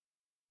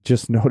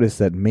just noticed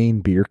that Maine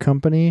Beer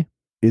Company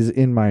is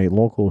in my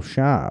local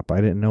shop. I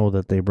didn't know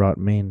that they brought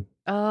Maine.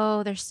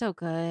 Oh, they're so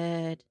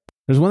good.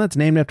 There's one that's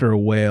named after a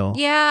whale.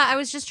 Yeah, I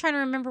was just trying to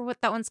remember what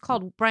that one's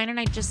called. Brian and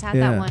I just had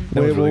Yeah. that one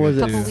That was really what was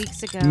good, a couple too.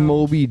 weeks ago.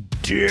 Moby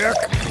Dick.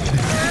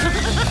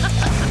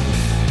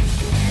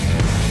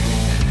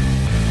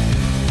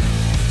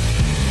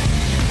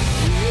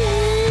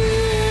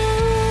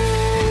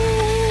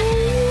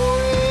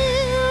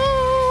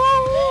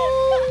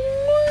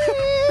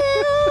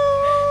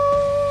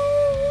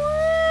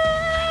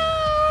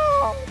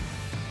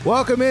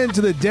 Welcome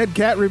into the Dead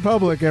Cat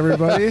Republic,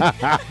 everybody.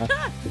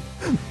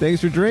 Thanks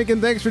for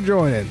drinking. Thanks for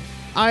joining.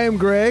 I am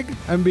Greg.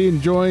 I'm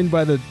being joined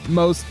by the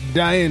most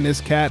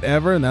dianest cat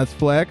ever, and that's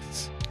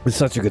Flex. It's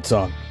such a good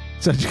song.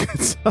 Such a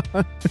good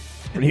song.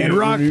 And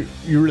Rock.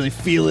 You really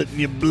feel it in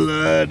your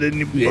blood and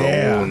your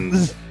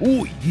bones.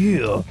 Oh,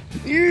 yeah.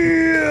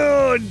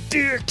 Yeah,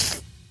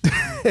 dicks.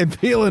 And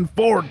feeling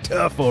forward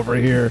tough over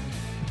here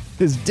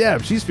is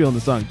Deb. She's feeling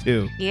the song,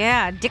 too.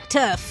 Yeah, Dick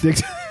Tough.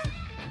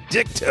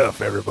 Dick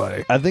tough,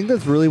 everybody. I think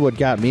that's really what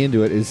got me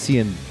into it, is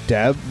seeing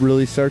Deb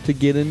really start to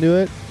get into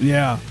it.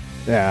 Yeah.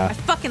 I Yeah.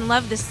 fucking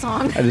love this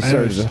song. I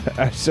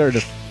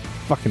started to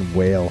fucking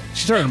wail.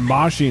 She started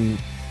moshing.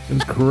 It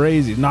was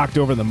crazy. Knocked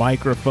over the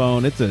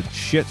microphone. It's a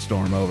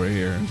shitstorm over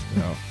here.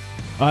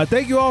 So,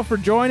 thank you all for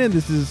joining.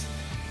 This is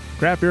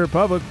Craft Beer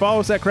Republic. Follow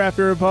us at Craft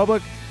Beer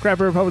Republic,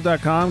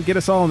 craftbeerrepublic.com. Get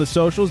us all on the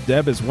socials.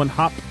 Deb is One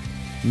Hop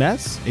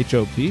Mess,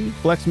 HOP.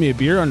 Flex Me a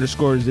Beer,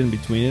 underscores in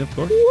between it, of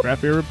course.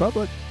 Craft Beer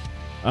Republic.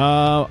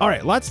 All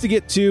right, lots to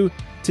get to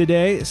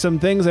today. Some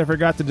things I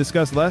forgot to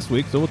discuss last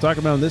week, so we'll talk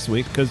about them this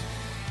week, because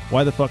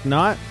why the fuck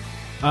not?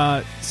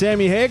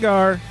 Sammy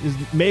Hagar is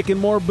making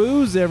more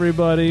booze,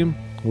 everybody.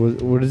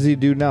 What does he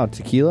do now?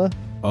 Tequila?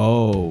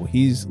 Oh,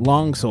 he's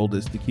long sold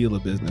his tequila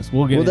business.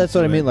 We'll get Well, that's into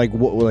what I it.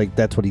 mean. Like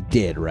that's what he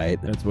did,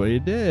 right? That's what he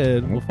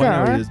did. We'll find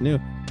out Okay. what he is new.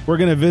 We're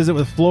gonna visit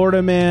with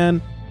Florida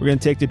Man. We're gonna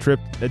take a trip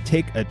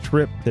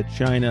to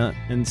China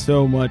and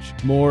so much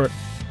more.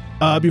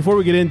 Before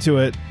we get into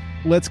it,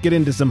 let's get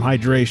into some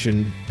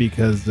hydration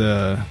because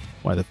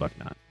why the fuck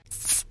not?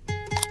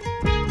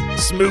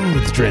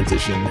 Smooth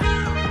transition.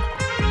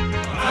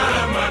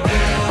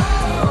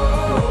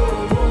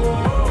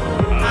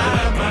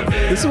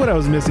 This is what I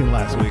was missing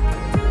last week.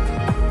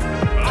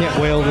 Can't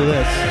wail to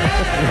this.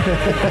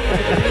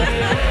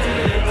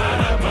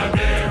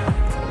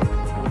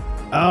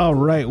 All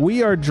right,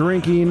 we are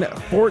drinking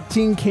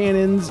 14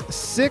 Cannon's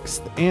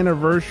 6th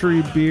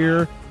anniversary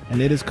beer,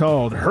 and it is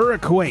called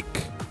Hurricane.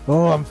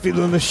 Oh, I'm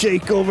feeling the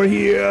shake over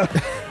here.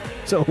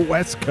 It's a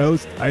West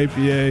Coast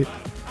IPA,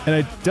 and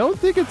I don't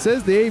think it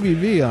says the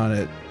ABV on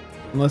it,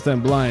 unless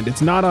I'm blind.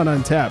 It's not on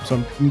Untappd, so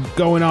I'm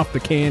going off the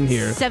can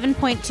here.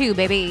 7.2,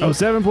 baby. Oh,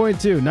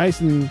 7.2,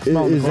 nice and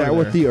small. in Is that corner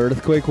what there. the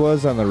earthquake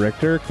was on the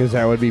Richter? Because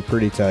that would be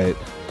pretty tight.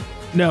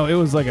 No, it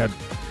was like a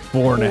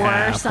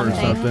 4.5 or something.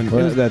 something. It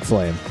Well, was, that's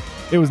lame.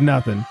 it was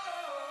nothing.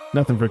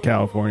 Nothing for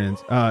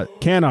Californians.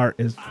 Can art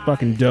is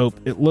fucking dope.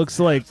 It looks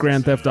like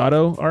Grand Theft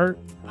Auto art.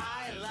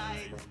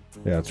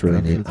 Yeah, it's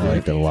really neat. I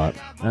like that a lot.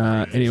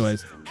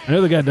 Anyways, I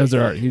know the guy that does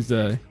their art. He's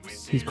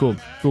cool.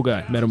 Cool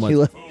guy. Met him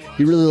once.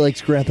 He really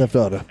likes Grand Theft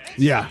Auto.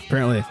 Yeah,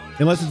 apparently.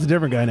 Unless it's a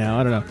different guy now.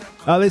 I don't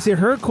know. They say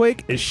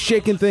Hurricane is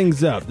shaking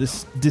things up.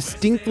 This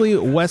distinctly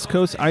West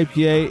Coast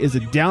IPA is a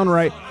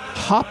downright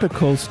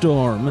hopical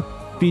storm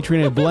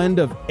featuring a blend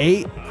of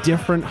 8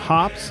 different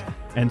hops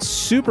and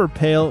super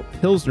pale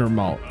Pilsner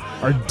malt.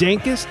 Our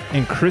dankest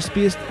and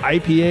crispiest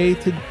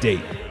IPA to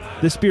date.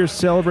 This beer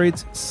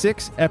celebrates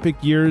 6 epic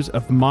years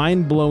of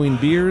mind-blowing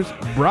beers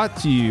brought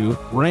to you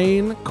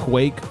rain,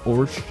 quake,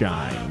 or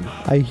shine.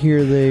 I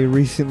hear they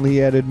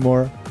recently added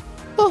more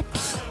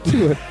hops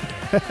to it.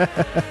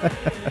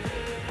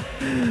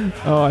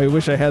 Oh, I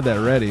wish I had that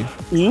ready.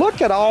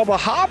 Look at all the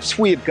hops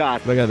we've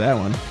got. I got that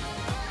one.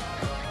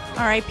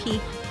 R.I.P.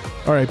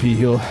 R.I.P.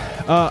 Heel.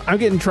 I'm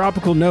getting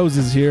tropical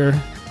noses here,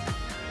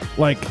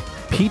 like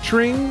peach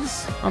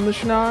rings on the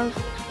schnoz.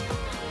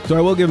 So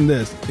I will give him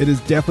this. It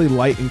is definitely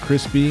light and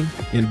crispy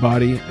in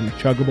body and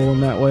chuggable in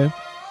that way.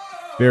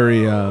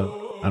 Very, I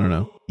don't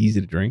know,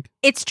 easy to drink.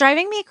 It's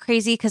driving me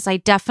crazy because I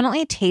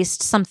definitely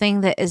taste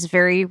something that is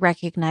very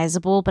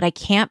recognizable, but I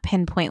can't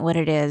pinpoint what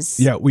it is.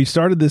 Yeah, we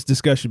started this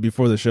discussion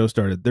before the show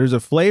started. There's a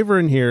flavor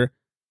in here.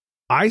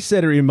 I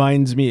said it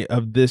reminds me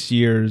of this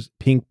year's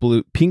Pink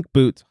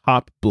Boots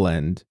Hop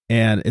Blend,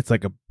 and it's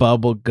like a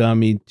bubble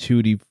gummy,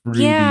 tutti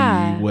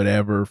fruity,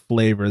 whatever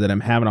flavor that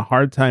I'm having a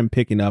hard time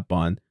picking up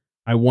on.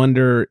 I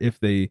wonder if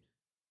they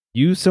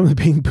use some of the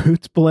Pink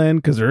Boots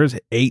blend because there's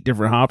 8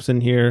 different hops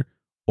in here,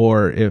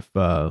 or if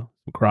some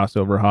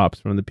crossover hops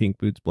from the Pink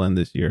Boots blend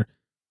this year.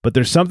 But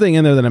there's something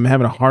in there that I'm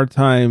having a hard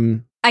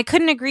time. I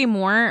couldn't agree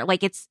more.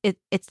 Like it's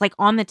like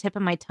on the tip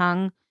of my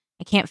tongue.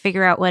 I can't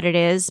figure out what it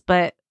is,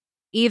 but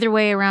either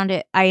way around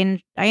it, I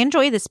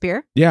enjoy this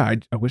beer. Yeah,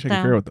 I wish I could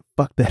figure out what the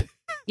fuck that is.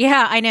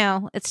 Yeah, I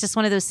know. It's just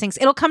one of those things.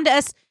 It'll come to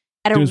us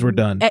at As soon as we're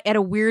done. at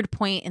a weird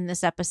point in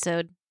this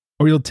episode.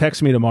 Or you'll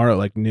text me tomorrow at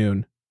like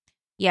noon.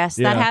 Yes,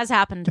 Yeah. that has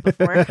happened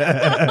before.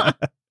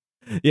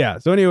 Yeah.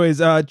 So,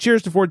 anyways,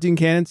 cheers to 14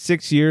 Cannons.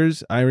 6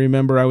 years. I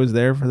remember I was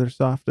there for their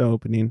soft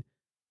opening,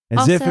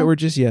 as if Also- it were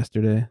just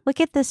yesterday. Look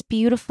at this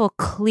beautiful,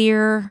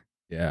 clear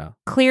Yeah.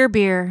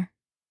 beer.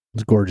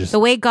 It's gorgeous. The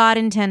way God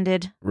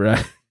intended.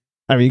 Right.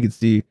 I mean, you can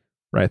see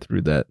right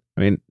through that.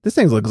 I mean, this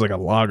thing looks like a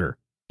lager.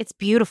 It's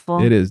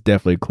beautiful. It is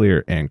definitely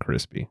clear and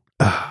crispy.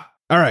 All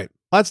right.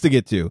 Lots to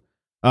get to.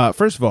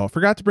 First of all,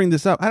 forgot to bring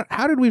this up.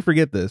 How did we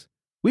forget this?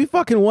 We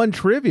fucking won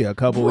trivia a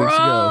couple weeks ago.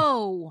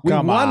 Bro. We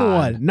Come won on.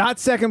 one. Not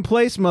second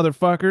place,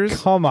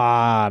 motherfuckers. Come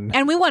on.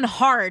 And we won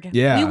hard.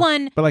 Yeah. We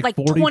won But like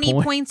 40 20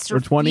 points points or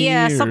 20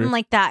 Yeah, or- something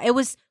like that. It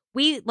was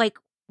we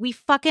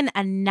fucking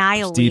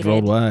annihilated. Steve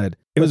worldwide.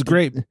 It was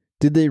great.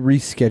 Did they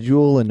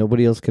reschedule and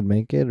nobody else could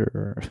make it,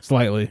 or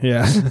Slightly,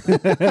 yeah.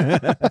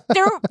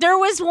 There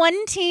was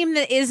one team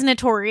that is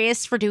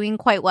notorious for doing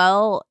quite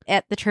well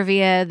at the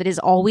trivia that is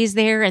always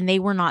there, and they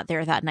were not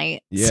there that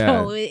night. Yeah,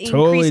 So it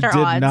totally increased our did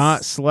odds.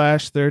 not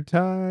slash their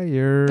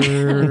tires.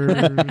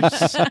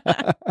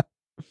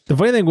 The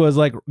funny thing was,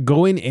 like,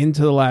 going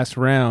into the last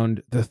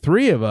round, the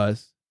three of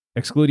us,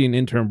 excluding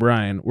intern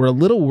Brian, were a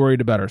little worried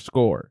about our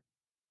score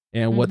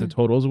and what the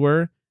totals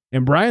were.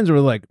 And Brian's were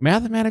like,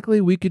 mathematically,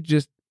 we could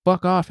just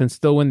fuck off and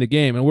still win the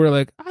game. And we're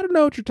like, I don't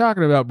know what you're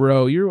talking about,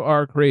 bro. You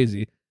are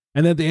crazy.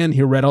 And then at the end,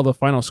 he read all the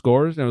final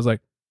scores, and it was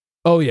like,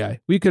 oh yeah,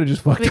 we could have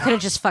just fucked We off. could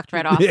have just fucked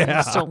right off and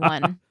we still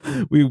won.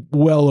 We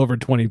well over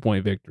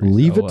 20-point victory.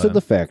 leave So, it to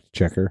the fact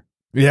checker?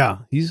 yeah,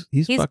 he's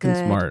fucking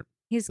good. smart.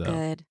 He's So.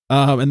 good.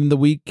 And then the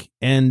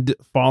weekend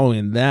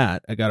following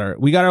that,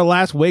 we got our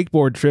last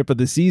wakeboard trip of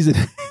the season.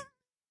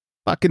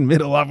 Fucking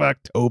middle of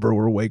October,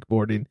 we're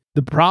wakeboarding.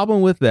 The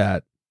problem with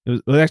that,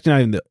 it was actually not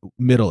even the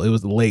middle. It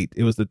was late.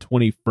 It was the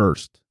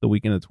 21st, the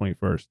weekend of the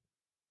 21st.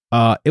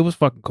 It was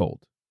fucking cold.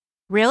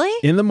 Really?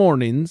 In the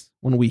mornings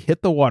when we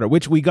hit the water,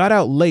 which we got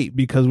out late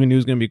because we knew it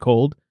was going to be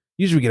cold.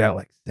 Usually we get out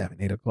like 7,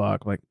 8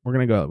 o'clock. Like, we're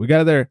going to go. We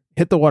got out there,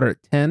 hit the water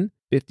at 10,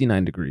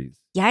 59 degrees.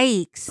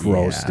 Yikes.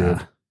 Gross,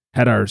 dude.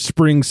 Had our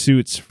spring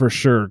suits for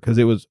sure because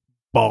it was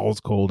balls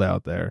cold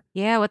out there.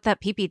 Yeah, what that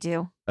pee-pee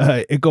do?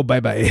 It go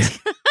bye-bye.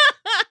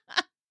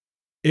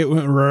 It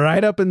went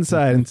right up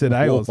inside and said,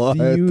 I will What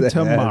see you the heck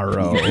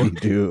tomorrow. did you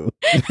do?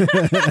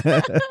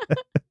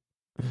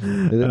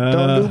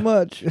 Don't do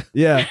much.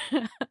 Yeah.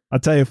 I'll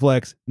tell you,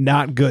 Flex,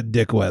 not good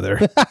dick weather.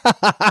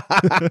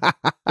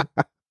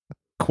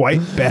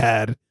 Quite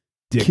bad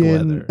dick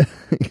weather.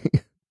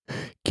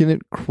 Can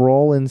it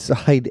crawl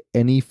inside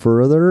any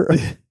further?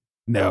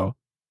 No.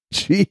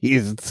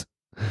 Jeez.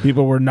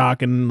 People were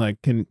knocking,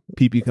 like, can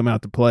pee-pee come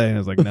out to play? And I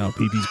was like, no,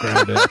 pee-pee's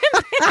grounded.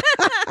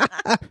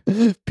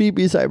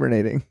 PP's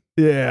hibernating.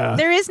 Yeah.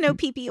 There is no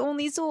pee-pee,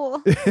 only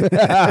Zool.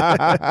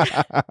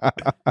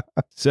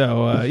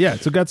 So,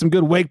 so got some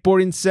good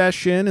wakeboarding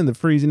session in the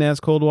freezing ass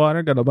cold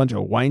water. Got a bunch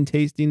of wine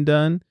tasting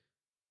done.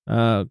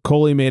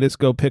 Coley made us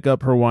go pick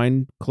up her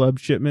wine club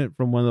shipment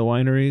from one of the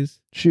wineries.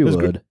 She was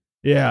would.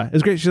 Yeah, it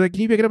was great. She's like,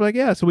 can you pick it up? I'm like,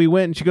 yeah. So we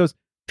went and she goes,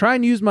 try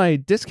and use my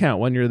discount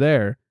when you're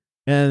there.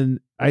 And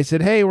I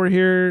said, hey, we're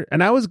here.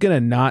 And I was going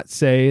to not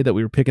say that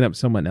we were picking up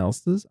someone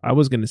else's. I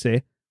was going to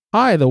say,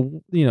 hi,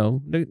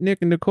 Nick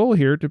and Nicole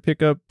here to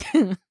pick up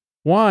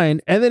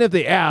wine. And then if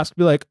they ask,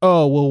 be like,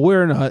 oh, well,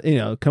 we're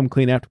not, come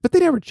clean after. But they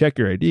never check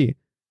your ID.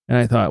 And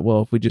I thought,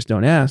 well, if we just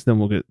don't ask, then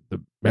we'll get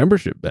the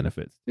membership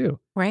benefits too.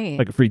 Right.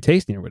 Like a free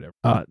tasting or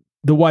whatever.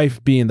 The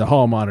wife being the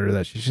hall monitor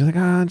that she's like,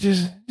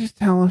 just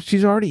tell them.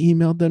 She's already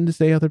emailed them to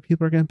say other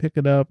people are going to pick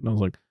it up. And I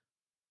was like,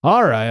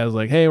 all right. I was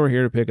like, hey, we're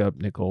here to pick up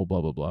Nicole,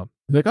 blah, blah, blah.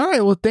 He's like, all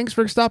right, well, thanks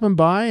for stopping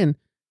by and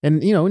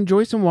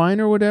enjoy some wine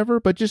or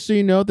whatever. But just so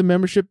you know, the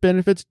membership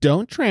benefits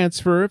don't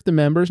transfer if the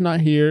member's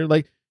not here.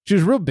 Like, she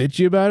was real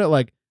bitchy about it.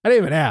 Like, I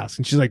didn't even ask.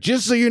 And she's like,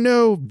 just so you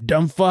know,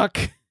 dumb fuck,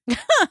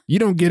 you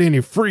don't get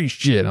any free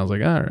shit. And I was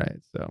like, all right.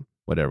 So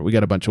whatever. We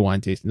got a bunch of wine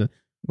tasting.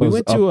 We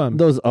went to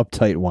those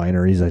uptight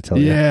wineries, I tell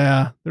you.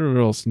 Yeah, they're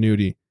real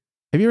snooty.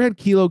 Have you ever had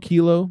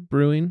Kilo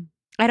Brewing?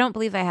 I don't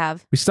believe I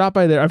have. We stopped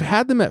by there. I've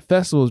had them at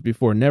festivals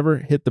before, never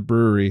hit the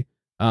brewery.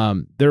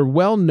 They're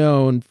well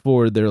known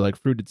for their like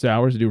fruited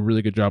sours. They do a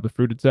really good job with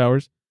fruited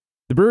sours.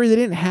 The brewery, they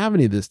didn't have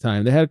any this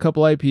time. They had a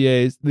couple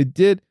IPAs. They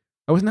did.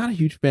 I was not a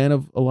huge fan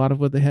of a lot of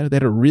what they had. They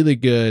had a really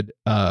good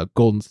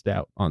golden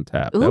stout on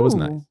tap. That was Ooh,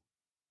 nice.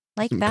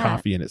 Like Some that.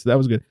 coffee in it. So that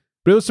was good.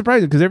 But it was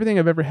surprising because everything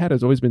I've ever had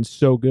has always been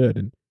so good.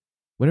 And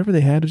whatever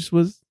they had just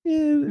was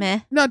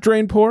Meh. not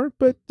drain poor,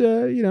 but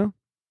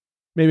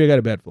maybe I got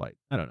a bad flight.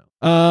 I don't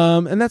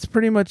know. And that's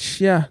pretty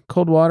much,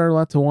 cold water,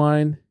 lots of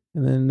wine.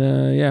 And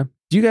then,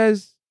 do you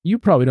guys, you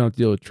probably don't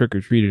deal with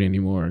trick-or-treating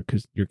anymore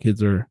because your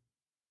kids are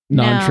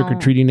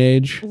non-trick-or-treating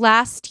age.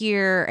 Last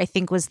year, I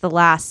think, was the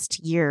last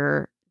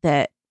year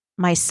that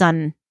my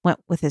son went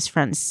with his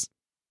friends.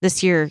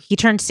 This year, he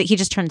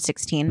just turned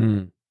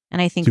 16.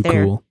 And I think Too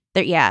they're cool.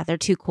 they're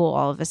too cool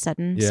all of a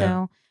sudden. Yeah.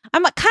 So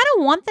I'm kind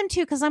of want them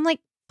to, because I'm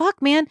like,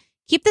 fuck, man,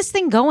 keep this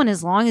thing going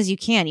as long as you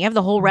can. You have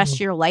the whole rest of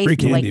your life Free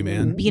to candy, like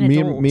man. be an me,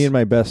 adult. me and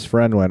my best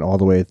friend went all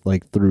the way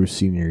like through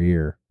senior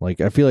year.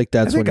 Like I feel like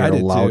that's I when think I you're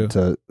did, allowed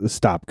to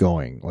stop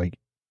going. Like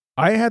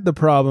I had the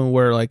problem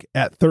where like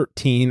at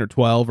 13 or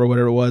 12 or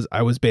whatever it was,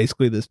 I was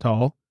basically this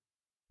tall.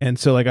 And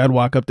so like I'd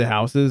walk up to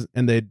houses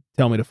and they'd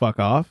tell me to fuck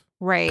off.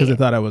 Right. Because they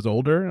thought I was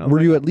older. I was Were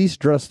like, you at least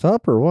dressed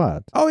up or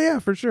what? oh yeah,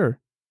 for sure.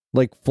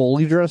 Like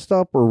fully dressed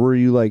up, or were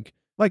you like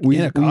Like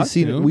in a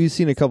costume. we've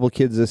seen a couple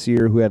kids this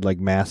year who had like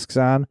masks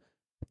on,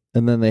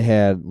 and then they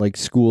had like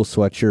school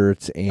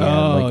sweatshirts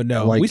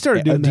and we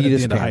started doing that at the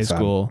Adidas end of high pants on.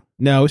 school.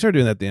 No, we started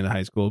doing that at the end of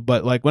high school.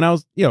 But like when I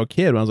was, a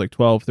kid, when I was like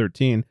 12,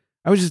 13,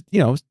 I was just,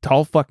 I was a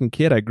tall fucking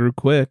kid. I grew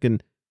quick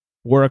and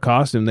wore a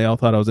costume. They all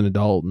thought I was an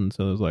adult. And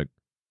so it was like,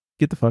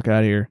 get the fuck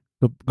out of here.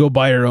 Go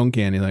buy your own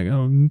candy. Like,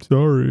 oh, I'm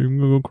sorry. I'm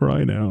going to go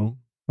cry now.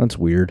 That's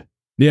weird.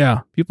 Yeah.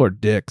 People are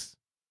dicks.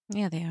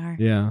 Yeah, they are.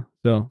 Yeah.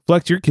 So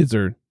Flex, your kids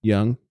are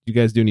young. You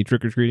guys do any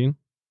trick or treating?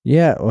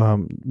 Yeah,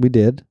 we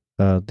did.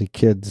 The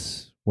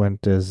kids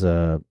went as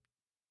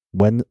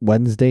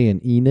Wednesday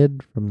and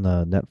Enid from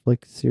the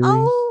Netflix series.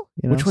 Oh,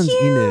 Which one's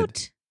Enid?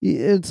 cute.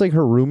 It's like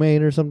her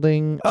roommate or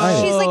something. She's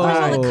like wears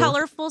all Oh. the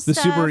colorful The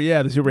stuff.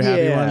 the super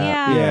happy Yeah. one.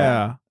 Yeah.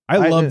 Yeah. I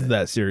loved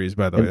that series,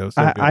 by the way. It was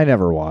so good. I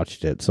never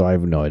watched it, so I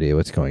have no idea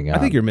what's going on. I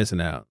think you're missing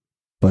out.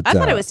 But I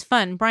thought it was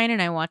fun. Brian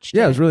and I watched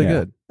Yeah, it it. was really Yeah.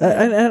 good.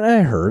 And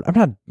I heard. I'm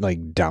not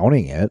like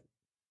downing it,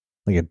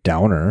 like a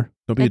downer,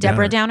 Don't be A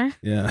Deborah Downer.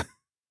 Yeah.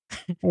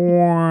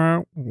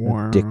 a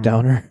dick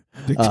downer.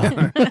 Dick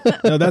Downer.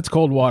 No, that's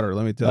cold water,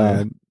 let me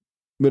tell you.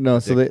 But no,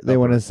 so Dick they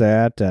went thumper. as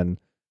that, and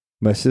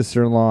my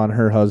sister-in-law and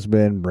her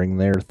husband bring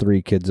their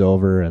 3 kids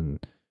over,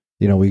 and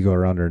we go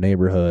around our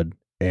neighborhood,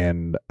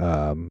 and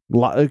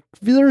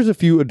there's a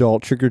few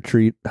adult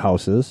trick-or-treat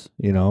houses.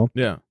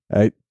 Yeah.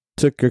 I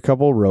took a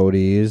couple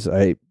roadies.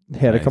 I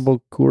had a Nice.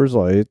 couple Coors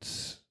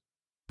Lights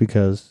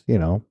because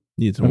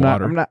Need some I'm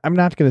water.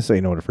 not going to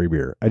say no to free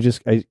beer.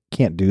 I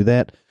can't do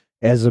that.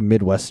 As a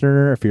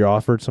Midwesterner, if you're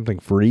offered something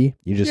free,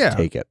 you just Yeah.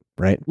 take it,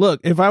 right? Look,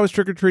 if I was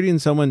trick or treating and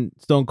someone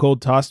stone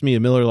cold tossed me a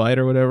Miller Lite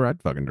or whatever,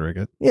 I'd fucking drink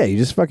it. Yeah, you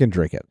just fucking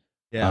drink it.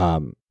 Yeah.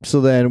 So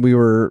then we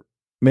were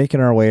making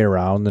our way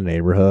around the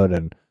neighborhood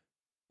and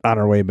on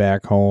our way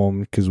back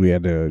home because we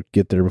had to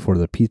get there before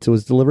the pizza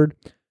was delivered.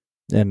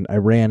 And I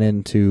ran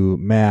into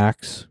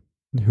Max,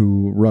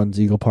 who runs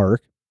Eagle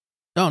Park,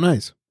 Oh,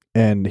 nice.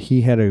 and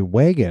he had a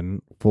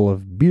wagon full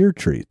of beer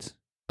treats.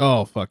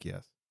 Oh, fuck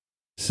yes.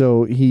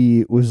 So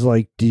he was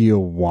like, "Do you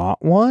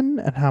want one?"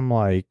 And I'm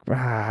like,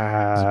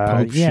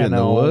 poke shit yeah, in the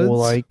no, woods?"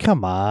 like,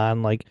 come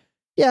on, like,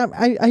 yeah,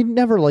 I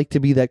never like to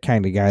be that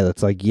kind of guy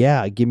that's like,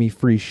 yeah, give me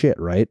free shit,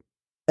 right?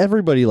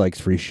 Everybody likes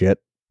free shit,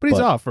 But he's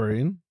But-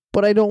 offering.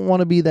 but I don't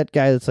want to be that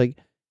guy that's like,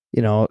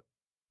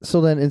 So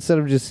then instead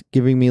of just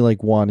giving me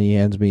like one, he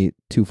hands me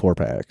 2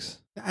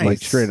 4-packs, like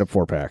Nice. straight up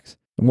 4-packs.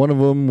 And one of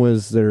them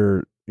was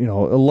their, a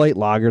light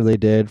lager they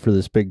did for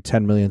this big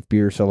 10 millionth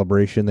beer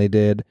celebration they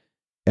did.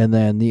 And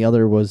then the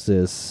other was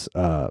this,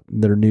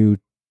 their new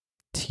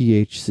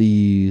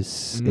THC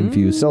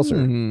infused seltzer,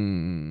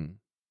 Mm.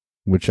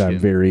 which I'm Jim.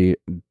 very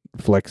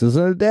Flex is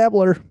a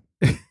dabbler.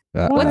 Want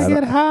I to don't-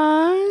 get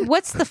high?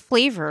 What's the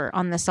flavor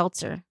on the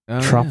seltzer? Oh,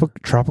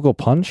 tropical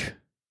punch,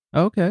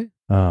 yeah. Okay.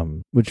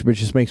 which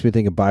just makes me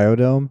think of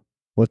Biodome.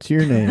 What's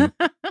your name?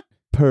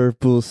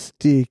 Purple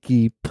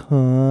sticky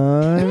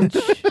punch.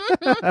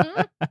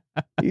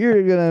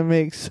 You're gonna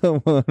make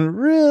someone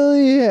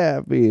really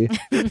happy.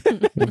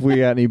 If we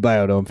got any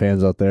Biodome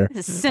fans out there,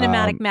 The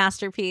cinematic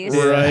masterpiece.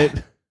 right?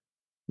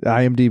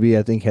 IMDb,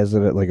 I think, has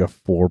it at like a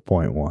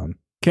 4.1.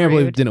 Can't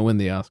believe it Rude. didn't win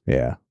the Oscar.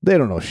 Yeah, they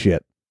don't know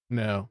shit.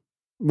 No.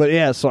 But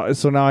yeah,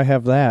 so now I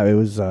have that. It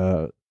was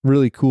a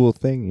really cool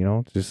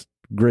thing, just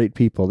great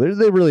people.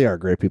 They really are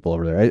great people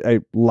over there. I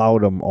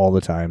laud them all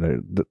the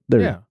time.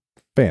 They're Yeah.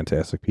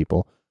 fantastic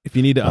people. If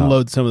you need to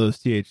unload some of those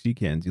THC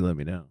cans, you let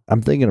me know.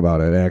 I'm thinking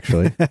about it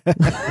actually.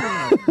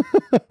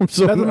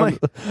 Nothing like-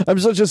 I'm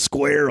such a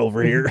square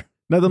over here.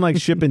 Nothing like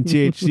shipping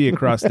THC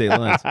across state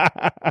lines.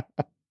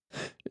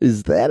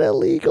 Is that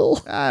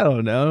illegal? I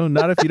don't know.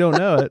 Not if you don't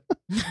know it.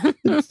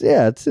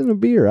 It's in a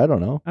beer. I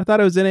don't know. I thought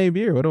it was in a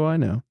beer. What do I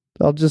know?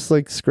 I'll just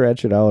like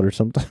scratch it out or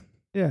something.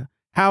 Yeah.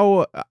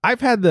 How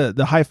I've had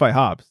the hi-fi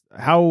hops.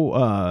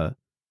 How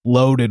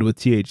loaded with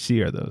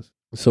THC are those?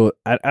 So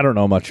I don't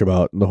know much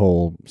about the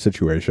whole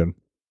situation.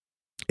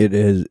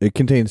 It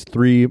contains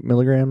 3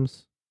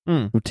 milligrams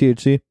Mm. of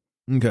THC.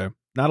 Okay.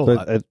 Not a So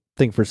lot. I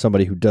think for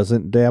somebody who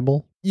doesn't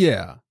dabble,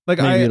 Yeah. Like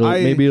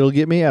maybe it'll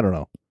get me. I don't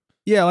know.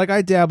 Yeah, like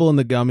I dabble in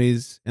the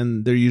gummies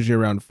and they're usually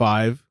around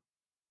 5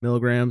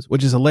 milligrams,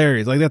 which is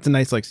hilarious. Like that's a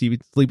nice like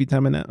sleepy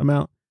time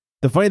amount.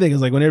 The funny thing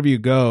is like whenever you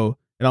go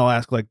and I'll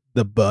ask like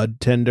the bud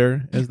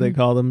tender as they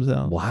call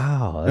themselves.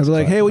 Wow. I was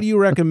like, hey, what do you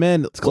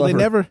recommend? Well, they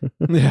clever.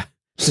 never, yeah,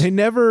 they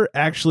never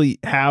actually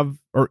have,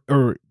 or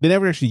they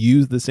never actually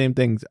use the same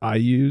things I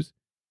use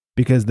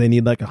because they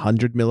need like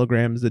 100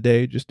 milligrams a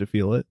day just to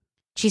feel it.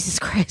 Jesus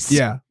Christ.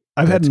 Yeah.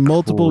 I've That's had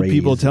multiple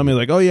people crazy. tell me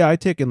like, oh yeah, I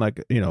take in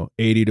like,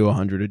 80 to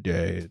 100 a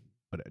day,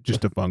 but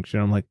just to function.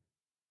 I'm like,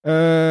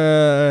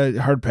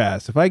 hard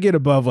pass. If I get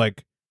above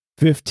like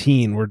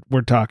 15,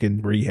 we're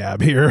talking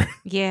rehab here.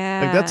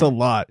 Yeah. Like that's a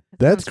lot.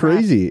 That's sounds rough.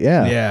 crazy.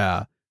 Yeah.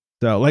 Yeah.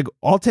 So like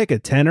I'll take a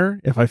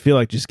tenner if I feel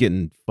like just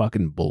getting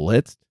fucking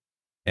blitzed.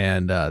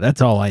 And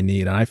that's all I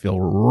need. And I feel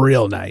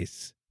real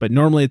nice. But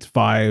normally it's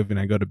 5 and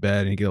I go to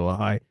bed and you get a little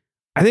high.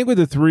 I think with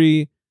the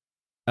 3,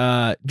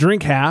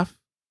 drink half.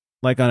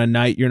 Like on a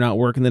night you're not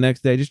working the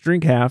next day, just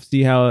drink half,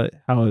 see how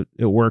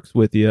it works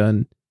with you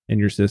and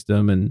your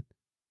system and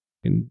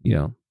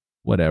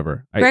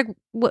whatever. Greg,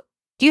 what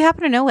do you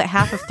happen to know what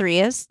half of 3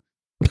 is?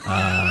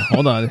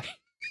 Hold on.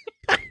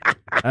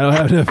 I don't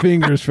have enough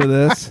fingers for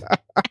this.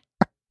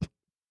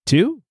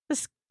 2?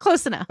 That's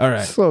close enough. All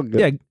right. So good.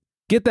 Yeah,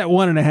 get that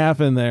 1.5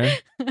 in there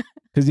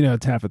because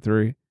it's half of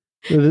 3.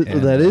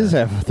 That is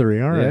half of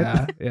 3. All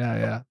right.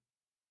 Yeah.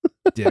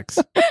 Dicks.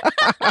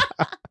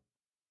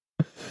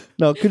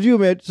 Now, could you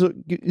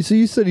imagine? So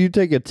you said you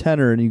take a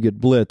tenner and you get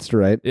blitzed,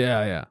 right?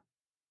 Yeah.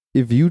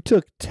 If you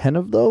took 10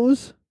 of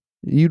those,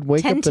 you'd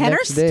wake 10 up the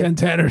next tenners? day. 10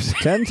 tenners.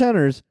 10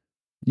 tenners.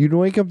 You'd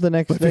wake up the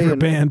next day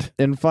band.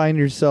 and find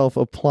yourself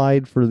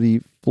applied for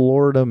the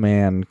Florida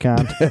Man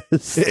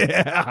contest.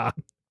 Yeah.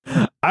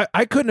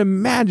 I couldn't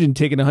imagine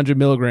taking 100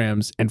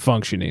 milligrams and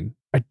functioning.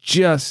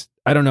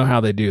 I don't know how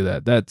they do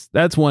that.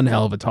 That's one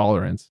hell of a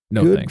tolerance.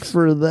 No Good thanks.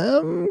 for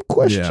them?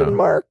 Question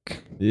mark.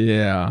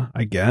 Yeah,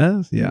 I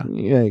guess. Yeah.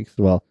 Yikes.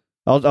 Well,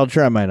 I'll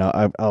try mine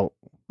out. I'll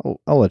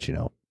let you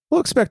know. We'll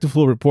expect a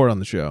full report on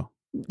the show.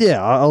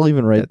 Yeah, I'll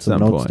even write At some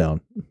some notes point.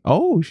 down.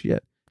 Oh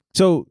shit.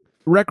 So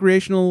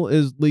recreational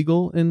is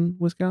legal in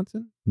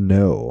Wisconsin?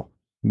 No,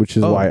 which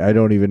is why I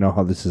don't even know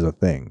how this is a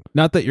thing.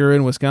 Not that you're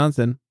in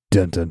Wisconsin.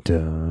 Dun dun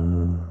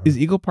dun. Is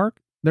Eagle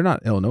Park? They're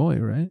not Illinois,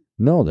 right?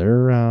 No,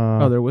 they're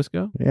they're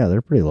Wisco? yeah,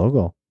 they're pretty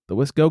local. The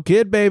Wisco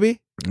kid,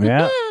 baby.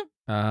 Yeah.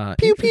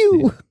 Pew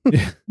pew.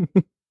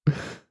 Interesting.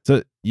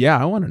 So yeah,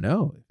 I want to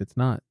know if it's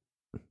not.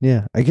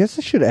 Yeah, I guess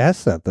I should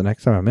ask that the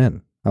next time I'm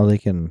in. How they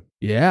can.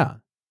 Yeah.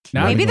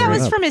 Now Maybe I that can was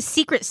bring it from his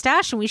secret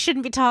stash, and we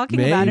shouldn't be talking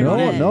Maybe. about it. No, on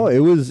a no, it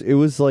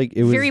was like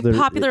it was very their-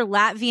 popular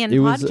Latvian it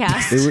was-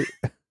 podcast.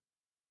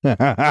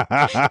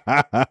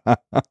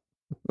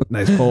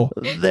 Nice poll.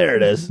 There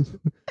it is.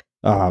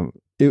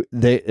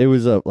 It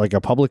was like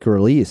a public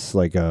release,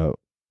 like a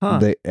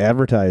they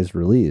advertised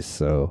release.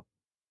 So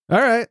All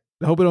right.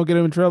 I hope we don't get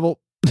him in trouble.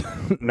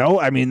 no,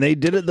 I mean they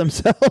did it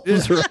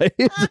themselves, right?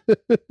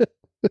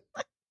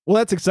 Well,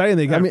 that's exciting.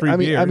 They got free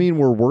beer. I mean,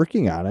 we're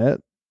working on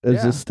it as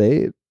Yeah. a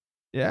state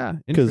yeah,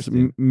 because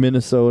interesting.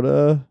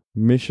 Minnesota,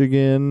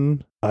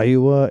 Michigan,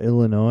 Iowa,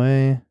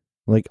 Illinois,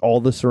 like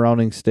all the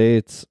surrounding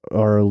states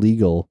are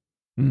illegal,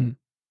 Mhm.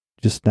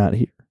 just not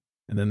here.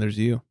 And then there's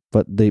you.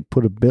 But they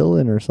put a bill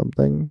in or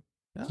something,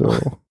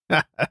 so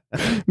Glad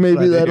maybe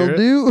to that'll hear it.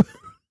 do.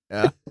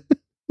 Yeah.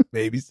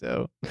 Maybe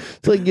so.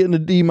 It's like getting a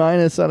D- on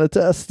a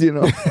test, you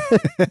know.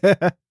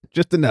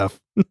 Just enough.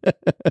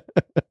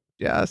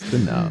 Just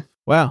enough.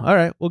 Wow. All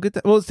right. We'll get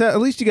that. Well, at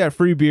least you got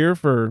free beer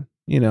for,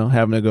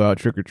 having to go out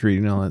trick or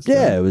treating and all that stuff.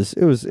 Yeah, it was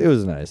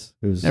nice.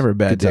 It was Never a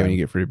bad good day when time. you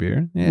get free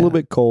beer. Yeah. A little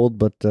bit cold,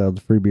 but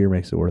the free beer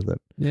makes it worth it.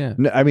 Yeah.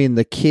 No, I mean,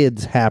 the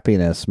kids'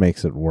 happiness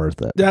makes it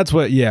worth it. That's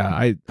what,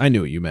 I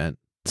knew what you meant.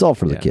 It's all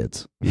for the Yeah.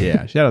 kids.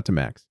 Yeah. Shout out to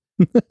Max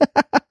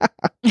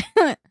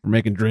for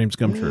making dreams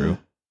come true.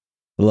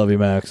 I love you,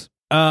 Max.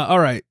 All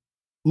right.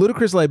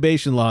 Ludicrous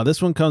libation law.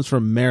 This one comes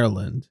from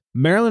Maryland.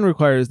 Maryland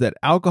requires that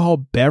alcohol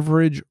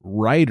beverage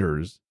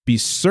writers be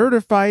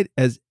certified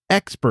as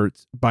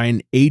experts by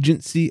an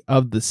agency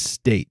of the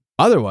state.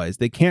 Otherwise,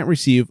 they can't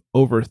receive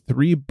over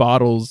 3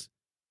 bottles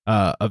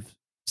of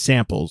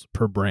samples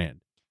per brand.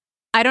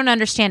 I don't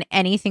understand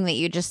anything that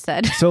you just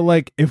said. So,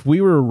 like, if we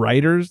were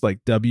writers,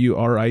 like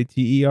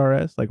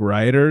WRITERS, like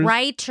writers.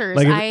 Writers.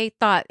 Like if- I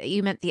thought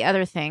you meant the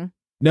other thing.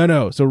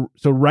 No. So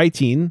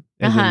writing,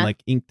 as in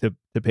like ink to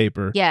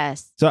paper.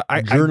 Yes. So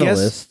I guess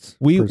Journalists.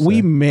 we per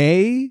se.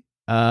 may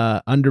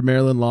under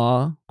Maryland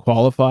law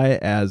qualify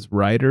as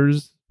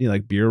writers,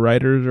 like beer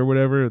writers or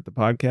whatever at the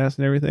podcast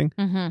and everything.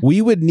 hmm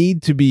We would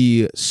need to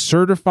be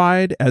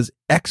certified as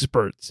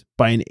experts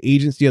by an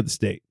agency of the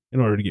state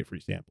in order to get free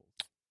samples.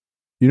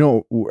 You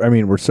know, I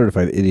mean, we're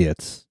certified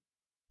idiots.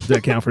 Does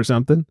that count for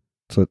something?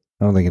 So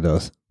I don't think it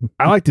does.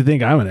 I like to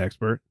think I'm an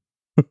expert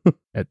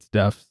at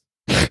stuff.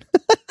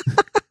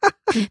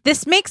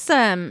 This makes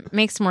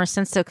more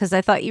sense though, because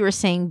I thought you were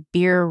saying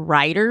beer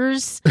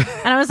riders,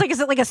 and I was like, is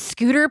it like a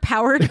scooter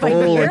powered by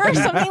Oh, beer or like-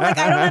 something? Like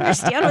I don't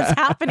understand what's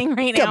happening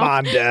right now. Come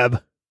on,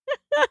 Deb.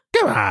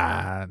 Come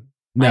on.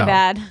 My No,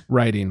 bad.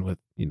 writing with,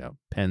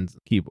 pens,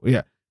 keyboard.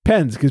 Yeah,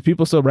 pens, because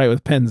people still write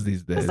with pens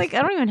these I days. was like,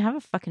 I don't even have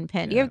a fucking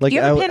pen. Do you have, Like do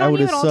you have a pen on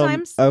would you at all assume,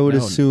 times? I would No,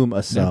 assume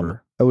a sum.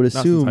 never. I would Not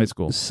since assume high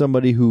school.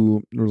 somebody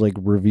who like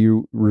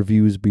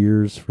reviews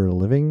beers for a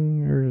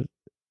living, or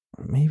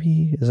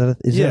maybe is that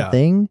Yeah. a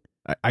thing?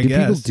 I Do guess.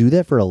 people do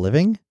that for a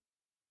living?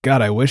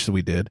 God, I wish that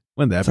we did.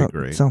 Wouldn't that be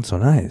great? Sounds so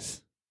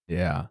nice.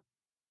 Yeah.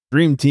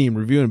 Dream team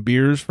reviewing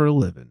beers for a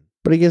living.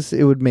 But I guess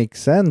it would make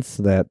sense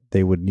that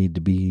they would need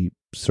to be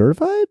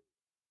certified?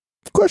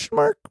 Question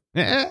mark?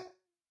 I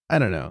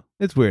don't know.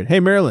 It's weird. Hey,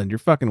 Maryland, you're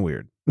fucking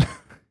weird. Quit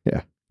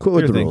with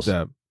Clear the things rules.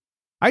 up.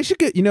 I should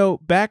get,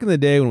 back in the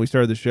day when we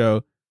started the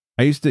show,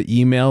 I used to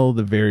email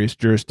the various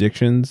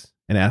jurisdictions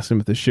and ask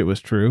them if this shit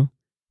was true.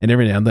 And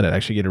every now and then I'd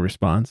actually get a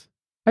response.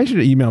 I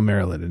should email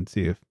Maryland and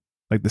see if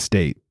like the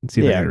state, and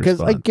see if Yeah, they because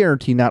I respond.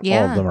 guarantee not all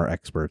Yeah. of them are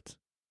experts.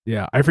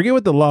 Yeah, I forget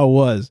what the law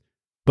was,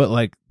 but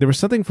like there was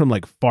something from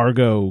like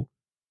Fargo,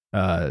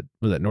 was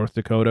that North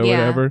Dakota or Yeah.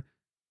 whatever,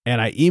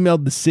 and I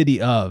emailed the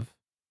city of,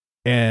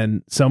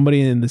 and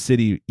somebody in the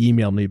city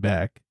emailed me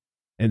back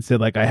and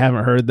said like I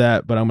haven't heard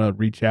that, but I'm gonna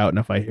reach out, and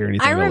if I hear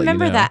anything, I I'll let you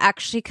remember know. that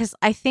actually because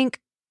I think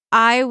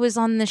I was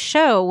on the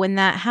show when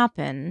that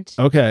happened.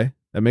 Okay,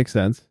 that makes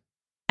sense.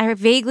 I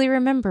vaguely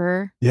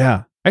remember.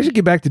 Yeah, I should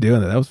get back to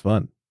doing that. That was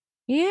fun.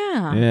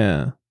 Yeah.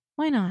 Yeah,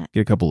 Why not?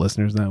 get a couple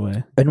listeners that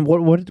way. And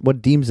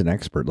what deems an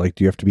expert? Like,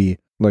 do you have to be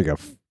like a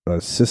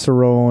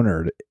cicerone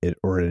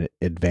or an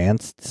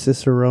advanced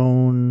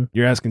cicerone?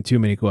 You're asking too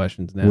many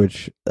questions now.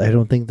 Which I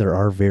don't think there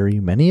are very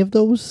many of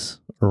those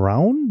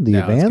around. The No,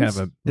 advanced, it's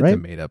kind of a right?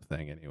 made up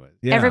thing, anyways.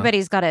 Yeah.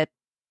 Everybody's got a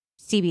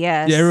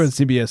CBS. Yeah, everyone's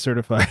CBS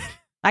certified.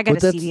 I got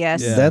But a that's-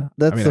 CBS. Yeah.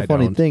 That's I mean, the I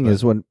funny don't, thing but-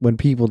 is when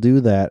people do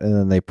that and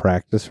then they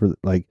practice for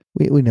like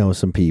we know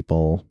some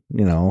people,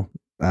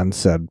 on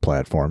said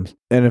platforms,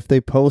 and if they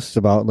post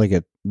about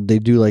they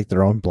do like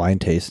their own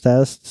blind taste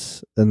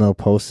tests, and they'll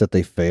post that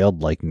they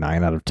failed like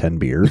 9 out of 10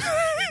 beers.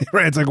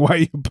 Right, it's like, why are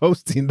you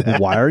posting that?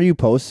 Why are you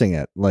posting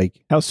it?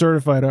 Like, How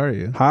certified are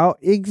you? how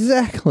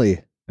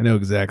exactly? I know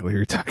exactly who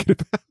you're talking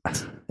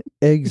about.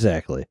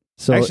 Exactly.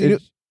 So Actually,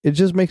 it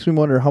just makes me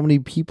wonder how many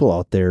people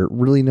out there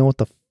really know what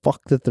the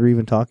fuck that they're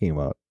even talking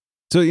about.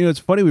 So, it's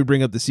funny we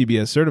bring up the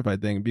CBS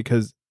certified thing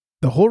because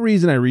the whole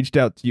reason I reached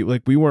out to you,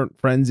 like we weren't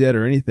friends yet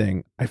or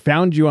anything, I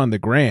found you on the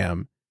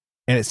gram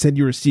and it said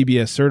you were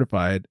CBS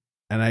certified.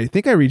 And I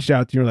think I reached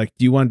out to you like,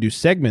 do you want to do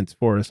segments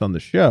for us on the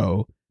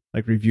show?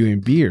 Like reviewing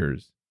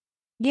beers.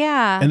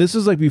 Yeah. And this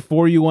was like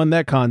before you won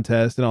that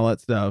contest and all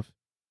that stuff.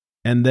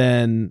 And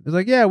then it was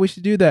like, yeah, we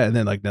should do that. And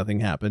then like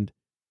nothing happened.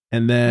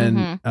 And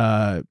then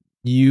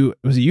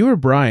was it you or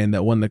Brian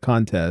that won the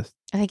contest?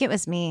 I think it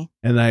was me.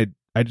 And I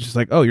just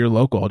like, oh, you're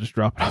local. I'll just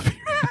drop it off at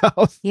your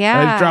house. Yeah.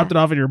 I just dropped it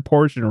off at your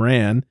porch and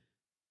ran.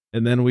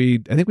 And then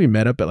I think we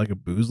met up at like a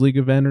booze league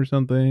event or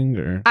something.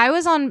 Or I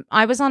was on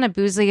a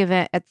booze league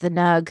event at the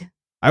Nug.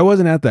 I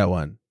wasn't at that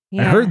one.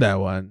 Yeah. I heard that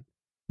one.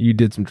 You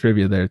did some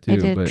trivia there too. I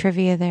did but,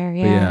 trivia there. but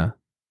Yeah.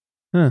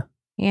 Huh.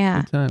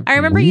 Yeah. Good time. I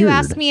remember you Weird.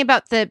 asked me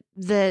about the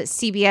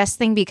CBS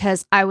thing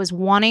because I was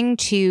wanting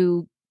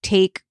to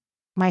take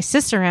my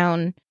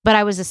cicerone, but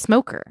I was a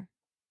smoker.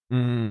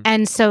 Mm.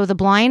 And so the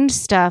blind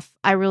stuff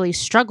I really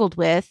struggled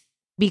with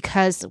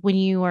because when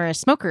you are a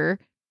smoker,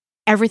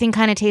 everything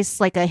kind of tastes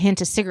like a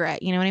hint of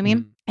cigarette. You know what I mean?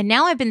 Mm. And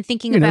now I've been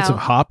thinking Hints of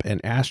about hop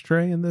and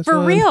ashtray in this for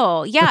one?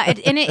 real. Yeah.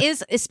 And it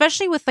is,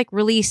 especially with like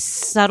really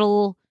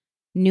subtle,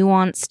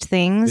 nuanced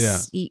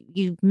things, Yeah.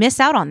 you miss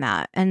out on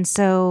that. And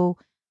so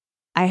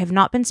I have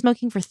not been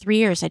smoking for 3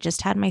 years. I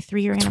just had my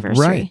 3-year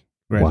anniversary.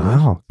 Right.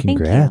 Wow, Thank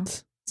you.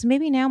 congrats. So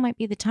maybe now might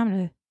be the time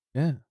to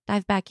Yeah.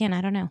 dive back in.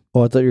 I don't know.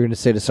 Oh, I thought you were going to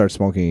say to start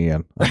smoking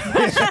again.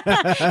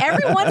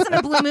 Every once in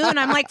a blue moon,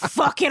 I'm like,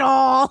 fuck it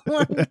all.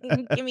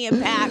 Give me a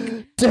pack.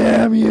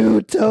 Damn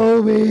you,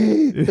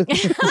 Toby.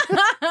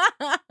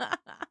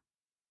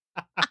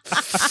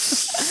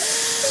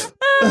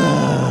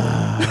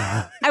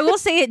 I will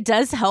say it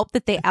does help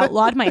that they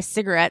outlawed my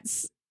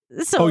cigarettes.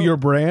 So Oh, your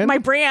brand? my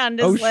brand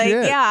is Oh,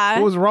 shit. yeah.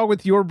 What was wrong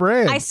with your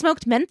brand? I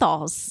smoked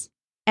menthols,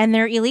 and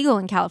they're illegal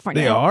in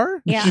California. They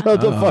are? Yeah.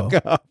 Shut the Oh.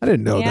 fuck up. I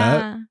didn't know that.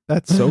 Yeah.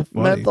 That's so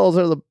funny. Menthols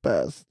are the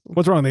best.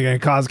 What's wrong? They gonna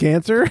cause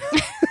cancer?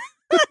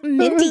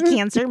 Minty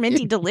cancer,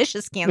 minty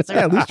delicious cancer.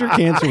 Yeah, at least your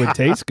cancer would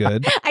taste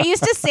good. I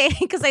used to say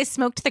because I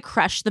smoked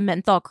the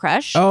menthol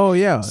crush. Oh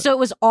yeah, So it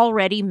was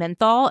already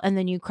menthol, and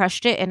then you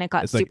crushed it, and it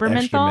got it's like super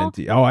extra menthol.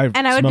 minty. Oh, I've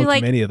And I would be smoked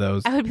like- many of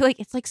those. I would be like,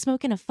 it's like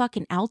smoking a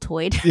fucking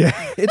Altoid. Yeah,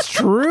 it's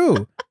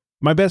true.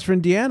 My best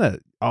friend Deanna,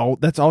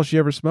 that's all she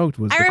ever smoked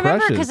was I the remember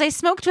crushes. because I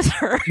smoked with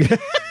her.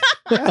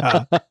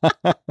 Yeah.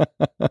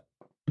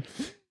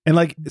 And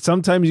like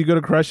sometimes you go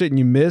to crush it and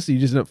you miss, you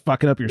just end up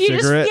fucking up your You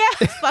cigarette.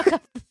 Just, yeah, fuck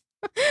up.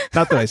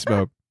 Not that I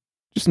smoke,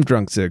 just some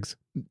drunk cigs.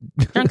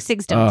 Drunk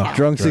cigs don't Oh. count.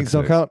 Drunk Drunk cigs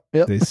don't cigs. count.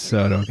 Yep. They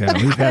so don't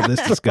count. We've had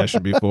this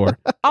discussion before.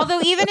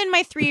 Although even in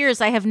my 3 years,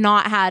 I have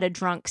not had a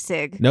drunk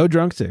cig. No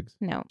drunk cigs,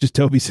 No. just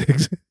Toby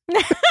cigs.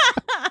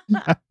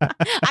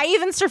 I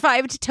even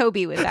survived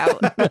Toby without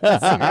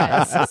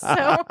cigarettes.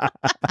 So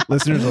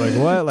Listeners are like,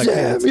 what? Like,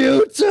 Damn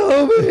you,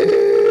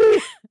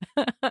 Toby.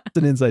 it's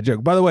an inside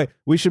joke. By the way,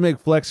 we should make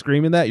Flex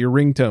screaming that your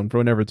ringtone for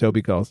whenever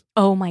Toby calls.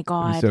 oh my It'd be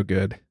God. so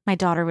good. My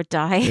daughter would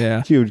die.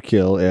 Yeah. Huge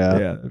kill, Yeah,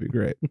 yeah. that'd be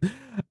great.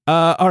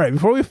 All right,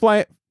 before we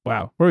find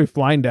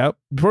out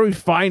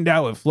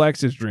what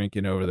Flex is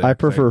drinking over there. I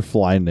prefer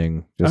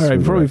flinding. Just All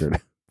right, for the before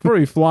record.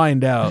 we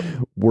find out,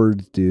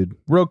 Words, dude.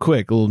 real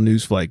quick, a little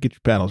news flight. Get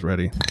your paddles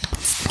ready.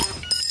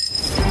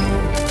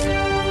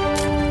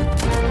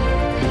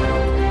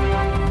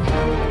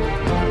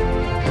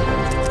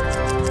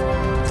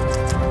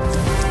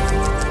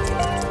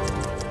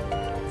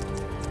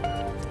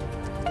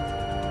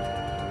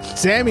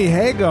 Sammy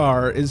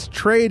Hagar is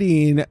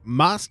trading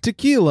Mas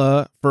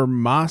Tequila for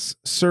Mas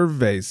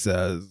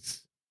Cervezas.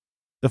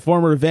 The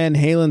former Van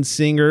Halen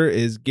singer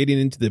is getting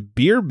into the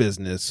beer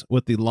business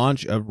with the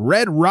launch of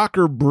Red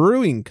Rocker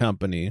Brewing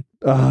Company.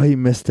 Oh, he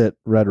missed it.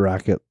 Red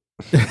Rocket.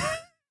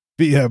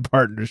 via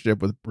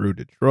partnership with Brew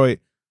Detroit.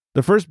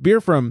 The first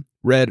beer from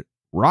Red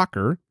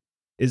Rocker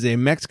is a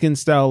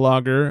Mexican-style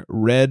lager,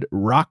 Red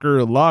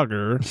Rocker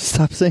Lager.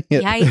 Stop saying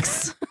it.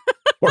 Yikes.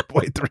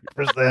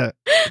 4.3%.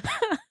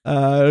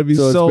 It'll be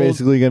So sold. it's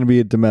basically going to be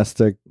a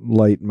domestic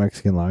light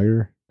Mexican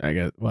lager. I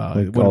guess. Well,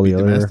 Like it all wouldn't be the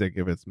other- domestic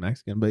if it's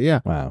Mexican, but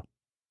yeah. Wow.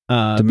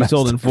 Be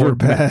sold in Domestic 4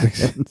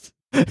 packs.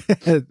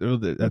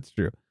 Mexicans. That's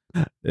true.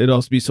 It'll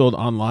also be sold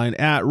online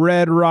at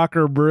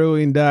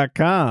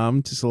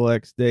redrockerbrewing.com to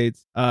select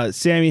states.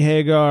 Sammy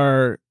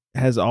Hagar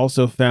has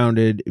also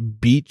founded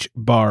Beach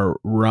Bar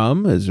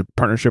Rum as a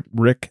partnership with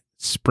Rick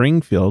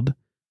Springfield.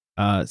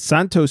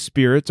 Santo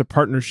Spirits, a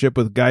partnership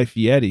with Guy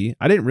Fieri.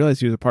 I didn't realize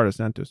he was a part of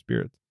Santo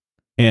Spirits.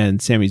 And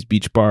Sammy's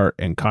Beach Bar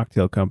and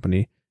Cocktail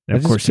Company. And I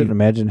of just course, couldn't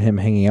imagine him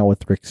hanging out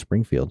with Rick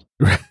Springfield.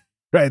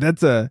 right.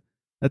 That's an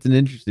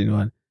interesting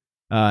one.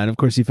 And of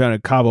course, he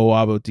founded Cabo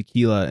Wabo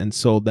Tequila and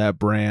sold that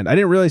brand. I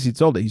didn't realize he'd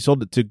sold it. He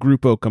sold it to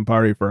Grupo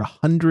Campari for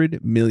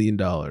 $100 million.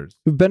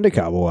 We've been to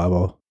Cabo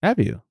Wabo. Have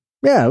you?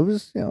 Yeah, it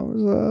was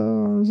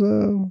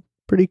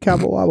pretty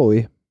Cabo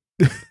Wabo-y.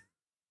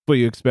 What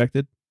you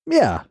expected?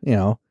 Yeah,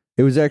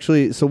 it was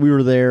actually, so we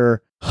were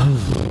there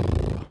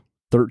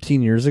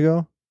 13 years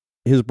ago.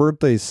 His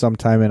birthday's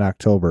sometime in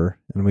October,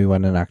 and we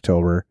went in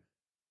October,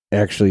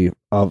 actually,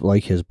 of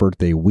like his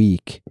birthday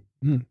week.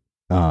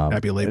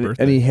 Happy late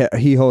birthday.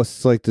 And he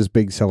hosts like this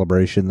big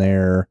celebration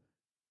there,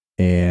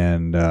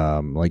 and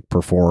like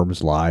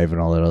performs live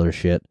and all that other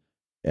shit.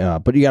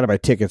 But you got to buy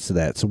tickets to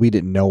that, so we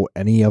didn't know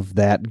any of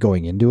that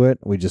going into it.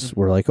 We just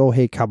were like, oh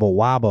hey, Cabo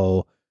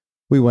Wabo.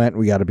 We went,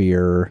 we got a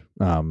beer.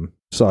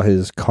 Saw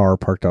his car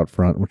parked out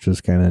front, which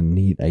was kind of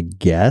neat, I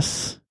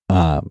guess.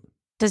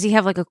 Does he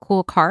have like a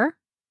cool car?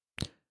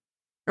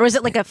 Or was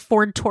it like a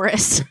Ford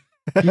Taurus?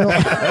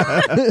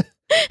 I'm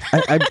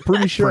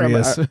pretty sure it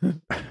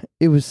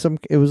was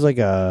like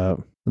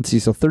let's see,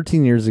 so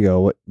 13 years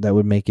ago, that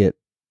would make it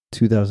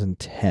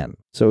 2010.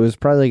 So it was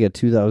probably like a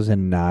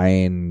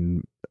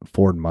 2009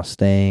 Ford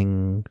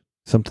Mustang,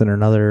 something or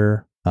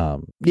another.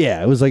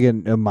 Yeah, it was like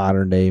a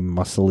modern day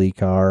muscly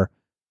car,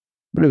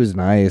 but it was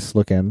nice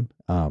looking.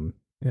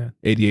 Yeah,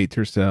 88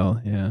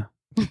 Tercel. Yeah.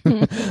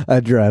 I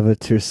drive a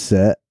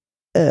Tercel.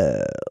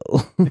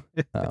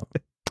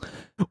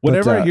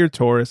 Whenever I hear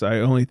Taurus, I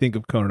only think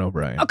of Conan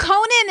O'Brien. Oh,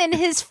 Conan and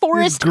his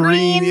forest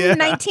green, green, yeah.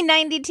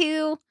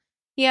 1992.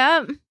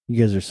 Yep. You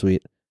guys are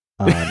sweet.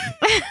 But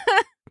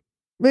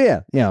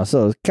yeah,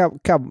 so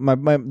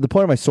the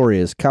point of my story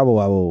is Cabo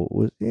Wabo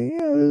was,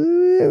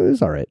 it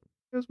was all right.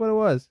 That's what it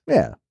was.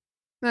 Yeah.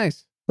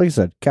 Nice. Like I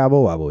said,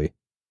 Cabo Wabo-y.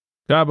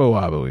 Cabo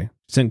Wabo.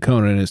 Sent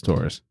Conan and his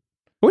Taurus.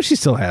 I wish he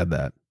still had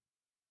that.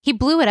 He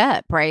blew it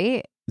up,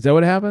 right? Is that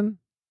what happened?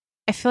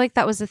 I feel like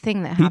that was the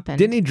thing that happened.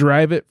 Didn't he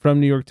drive it from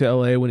New York to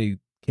LA when he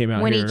came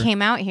out when here? he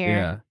came out here.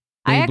 Yeah.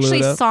 I Then he blew actually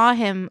it up? saw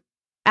him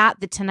at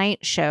the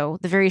Tonight Show,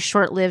 the very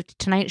short-lived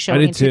Tonight Show I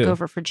when he did took too.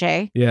 over for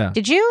Jay. Yeah.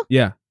 Did you?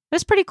 Yeah. It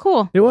was pretty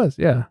cool. It was,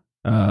 yeah.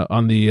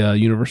 On the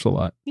Universal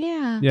lot.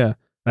 Yeah. Yeah.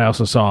 I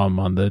also saw him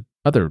on the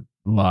other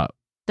lot.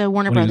 The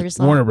Warner when he Brothers was-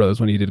 lot. Warner Brothers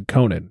when he did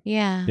Conan.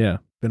 Yeah. Yeah.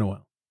 Been a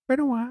while.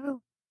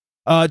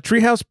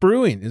 Treehouse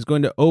Brewing is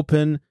going to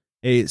open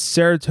a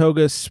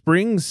Saratoga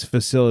Springs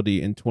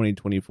facility in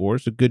 2024.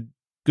 So good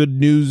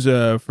news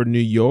for New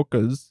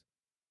Yorkers.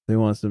 They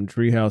want some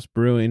Treehouse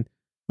Brewing.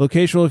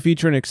 Location will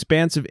feature an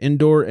expansive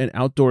indoor and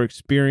outdoor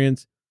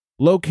experience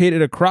located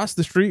across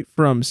the street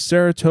from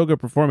Saratoga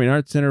Performing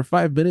Arts Center,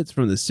 5 minutes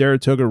from the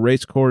Saratoga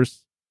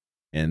Racecourse,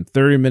 and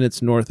 30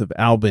 minutes north of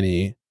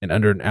Albany, and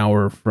under an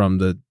hour from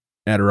the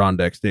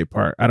Adirondack State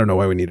Park. I don't know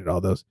why we needed all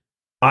those.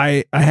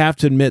 I have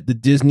to admit, the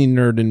Disney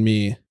nerd in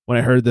me, when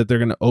I heard that they're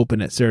going to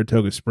open at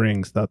Saratoga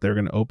Springs, thought they were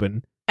going to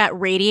open At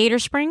Radiator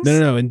Springs?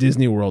 No, in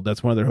Disney World.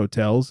 That's one of their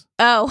hotels,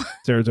 Oh.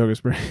 Saratoga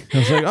Springs. I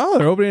was like, oh,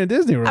 they're opening in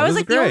Disney World. I was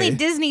This like, is the only great.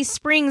 Disney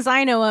Springs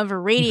I know of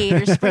are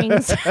Radiator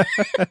Springs.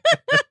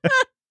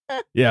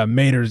 Yeah,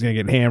 Mater's going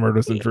to get hammered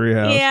with some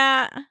Treehouse.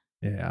 Yeah.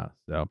 Yeah.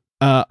 So,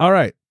 all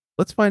right.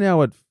 Let's find out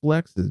what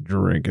Flex is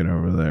drinking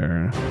over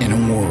there In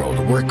a world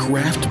where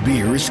craft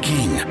beer is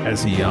king,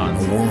 as he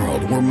yawns. a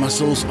world where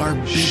muscles are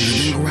bigger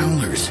than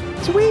growlers,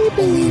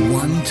 only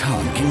one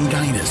tongue can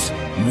guide us.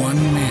 One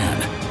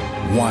man,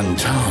 one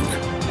tongue,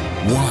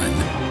 one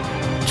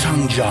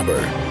tongue jobber.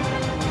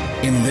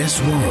 In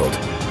this world,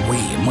 we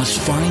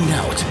must find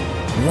out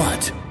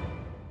what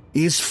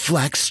is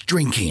Flex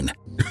drinking.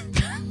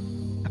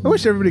 I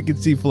wish everybody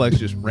could see Flex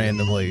just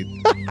randomly.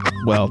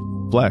 Well,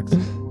 Flex.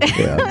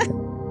 Yeah.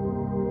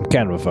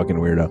 Kind of a fucking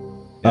weirdo.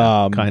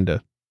 Kind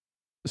of.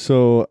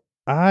 So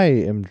I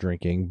am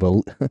drinking,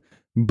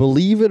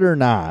 believe it or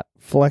not,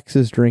 Flex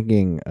is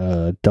drinking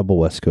a double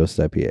West Coast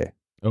IPA.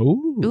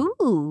 Oh.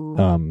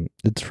 Ooh.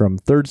 It's from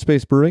Third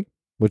Space Brewing,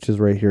 which is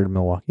right here in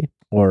Milwaukee,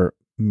 or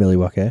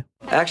Milwaukee.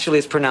 Actually,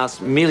 it's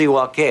pronounced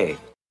Milwaukee.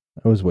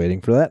 I was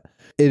waiting for that.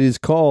 It is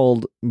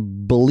called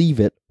Believe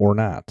It or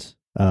Not.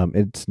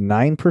 It's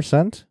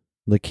 9%.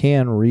 The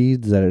can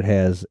reads that it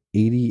has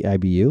 80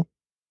 IBU.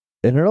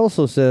 And it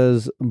also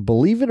says,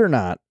 believe it or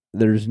not,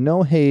 there's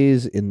no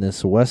haze in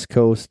this West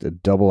Coast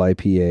double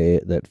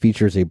IPA that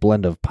features a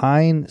blend of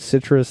pine,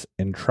 citrus,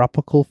 and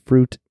tropical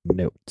fruit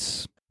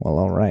notes. Well,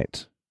 all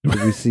right.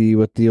 Did we see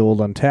what the old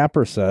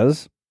Untapper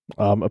says?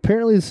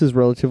 Apparently, this is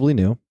relatively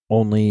new.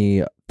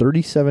 Only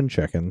 37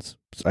 check-ins.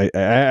 I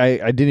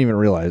didn't even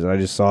realize it. I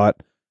just saw it.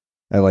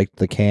 I liked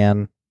the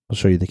can. I'll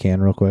show you the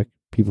can real quick.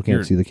 People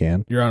can't see the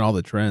can. You're on all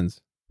the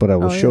trends. But I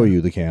will show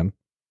you the can.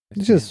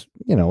 It's just,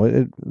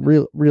 it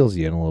reels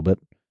you in a little bit.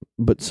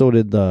 But so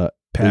did the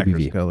Packers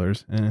ABV.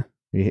 colors.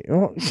 Yeah,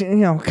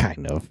 well,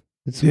 kind of.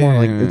 It's more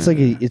like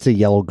it's a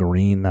yellow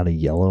green, not a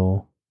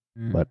yellow.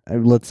 But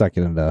let's not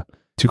get into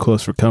too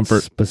close for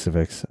comfort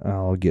specifics.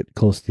 I'll get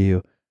close to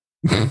you.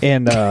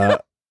 And I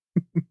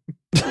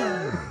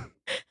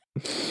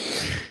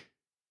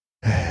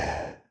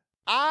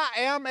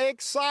am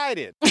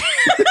excited.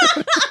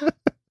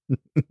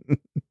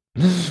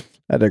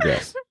 I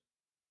digress.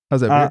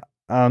 How's that beer?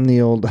 On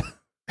the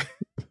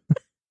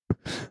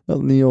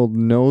old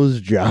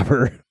nose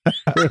jobber.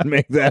 I would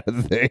make that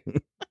a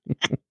thing.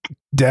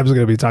 Deb's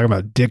going to be talking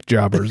about dick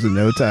jobbers in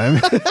no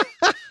time.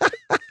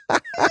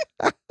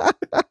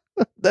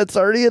 That's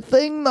already a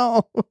thing,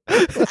 though.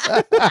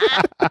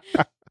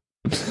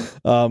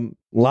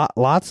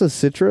 Lots of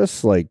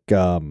citrus, like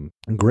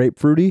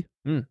grapefruity.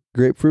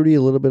 Grapefruity,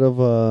 a little bit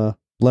of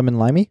lemon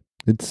limey.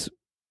 It's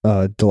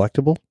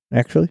delectable,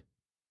 actually.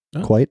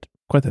 Oh, quite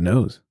the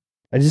nose.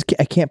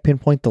 I can't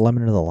pinpoint the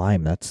lemon or the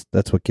lime. That's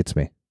what gets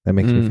me. That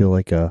makes me feel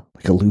like a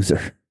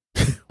loser.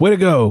 Way to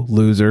go,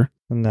 loser.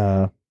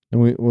 And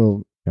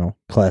we'll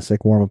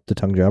classic warm up the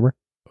tongue jobber.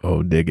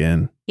 Oh, dig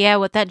in. Yeah,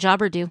 what that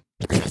jobber do?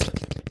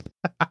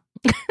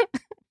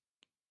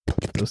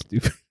 So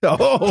stupid.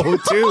 Oh,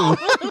 too.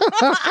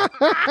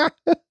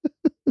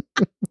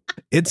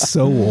 It's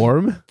so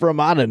warm from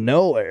out of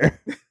nowhere.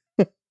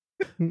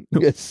 You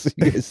guys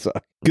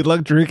suck. Good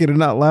luck drinking and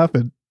not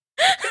laughing.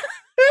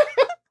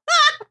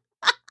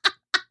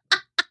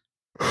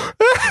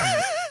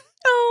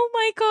 Oh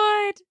my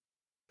god.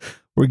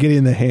 We're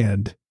getting the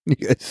hand. You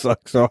guys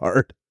suck so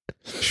hard.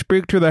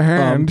 Speak to the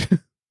hand.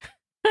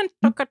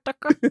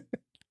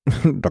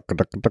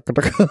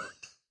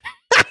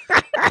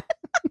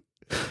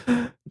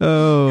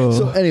 Oh.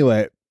 So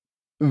anyway,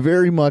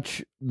 very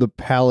much the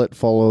palate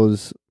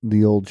follows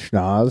the old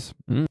schnoz.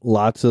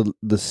 Lots of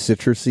the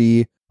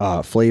citrusy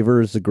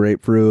flavors, the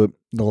grapefruit,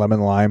 the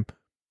lemon lime,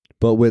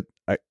 but with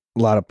a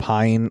lot of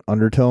pine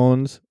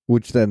undertones,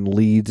 which then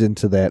leads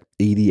into that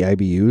 80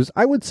 IBUs.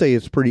 I would say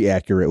it's pretty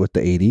accurate with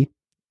the 80.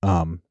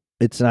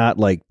 It's not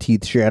like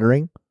teeth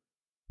shattering,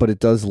 but it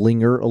does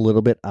linger a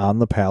little bit on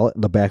the palate,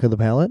 the back of the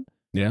palate.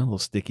 Yeah, a little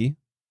sticky.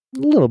 A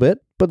little bit,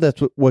 but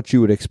that's what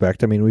you would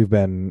expect. I mean, we've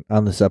been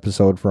on this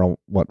episode for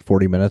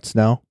 40 minutes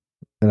now,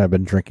 and I've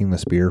been drinking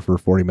this beer for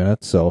 40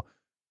 minutes, so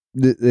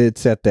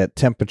it's at that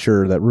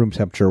temperature, that room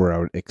temperature, where I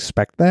would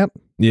expect that.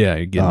 Yeah,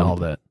 you're getting all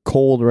that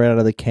cold right out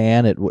of the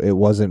can. It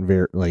wasn't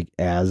very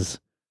as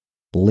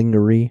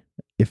lingery,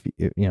 if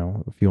you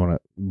want to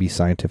be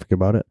scientific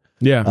about it.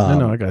 Yeah,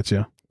 I got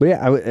you. But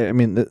yeah, I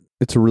mean,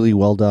 it's a really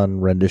well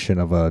done rendition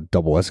of a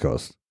double West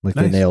Coast. Like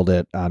Nice. They nailed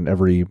it on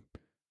every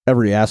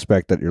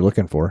aspect that you're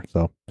looking for.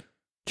 So,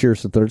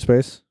 cheers to third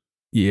space.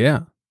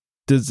 Yeah.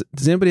 Does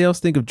anybody else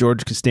think of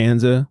George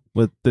Costanza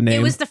with the name?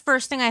 It was the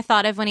first thing I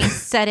thought of when he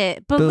said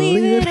it.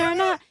 Believe it or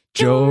not,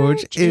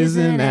 George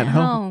isn't at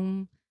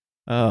home.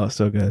 Oh,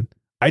 so good.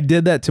 I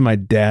did that to my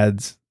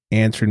dad's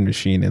answering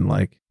machine in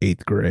like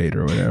 8th grade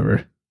or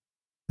whatever.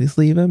 Please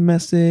leave a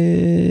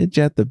message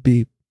at the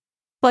beep.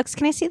 Flex,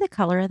 can I see the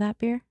color of that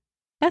beer?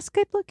 That's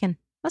good looking.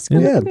 That's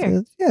good looking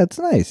beer. It's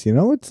nice.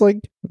 It's like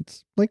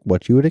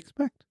what you would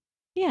expect.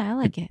 Yeah, I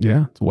like it.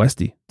 Yeah, it's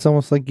Westy. It's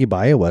almost like you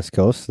buy a West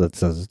Coast that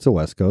says it's a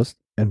West Coast,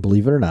 and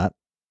believe it or not,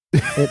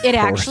 It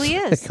actually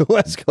is. like a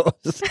West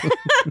Coast.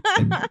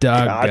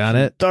 Doggone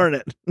it. Darn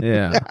it.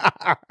 Yeah.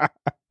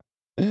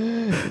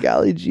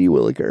 Golly gee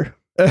williker.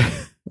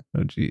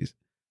 Oh, geez.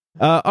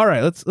 All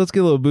right, let's get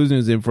a little booze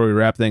news in before we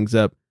wrap things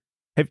up.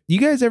 Have you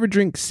guys ever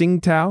drink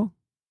Tsingtao?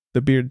 The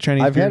beer,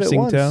 Chinese I've beer, had it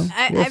once. Tsingtao?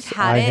 I've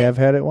had I it. have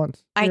had it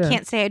once. I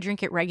can't say I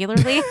drink it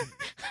regularly.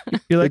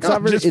 You're like,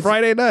 just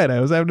Friday night.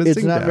 I was having a Tsingtao.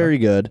 It's not very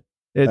good.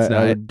 It's not.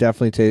 I would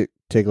definitely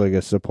take like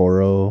a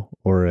Sapporo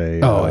or a.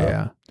 Oh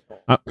yeah.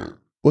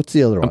 What's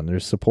the other one?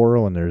 There's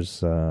Sapporo and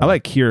there's. I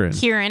like Kirin.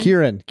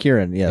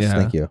 Kirin. Yes, Yeah.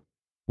 thank you.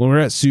 When we're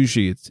at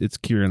sushi, it's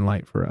Kirin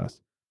Light for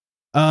us.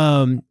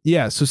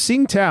 Yeah. So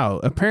Tsingtao,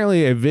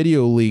 apparently a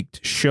video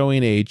leaked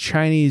showing a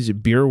Chinese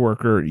beer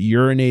worker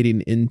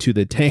urinating into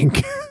the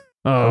tank.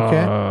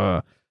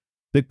 Okay.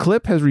 The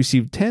clip has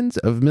received tens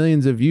of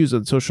millions of views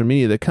on social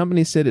media. The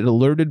company said it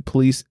alerted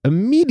police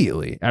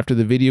immediately after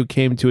the video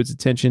came to its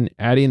attention,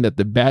 adding that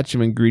the batch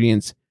of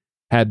ingredients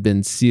had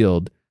been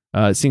sealed.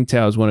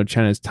 Tsingtao is one of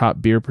China's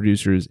top beer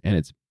producers and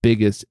its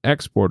biggest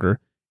exporter.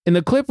 In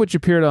the clip, which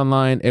appeared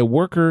online, a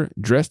worker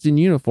dressed in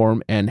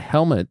uniform and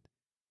helmet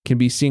can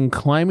be seen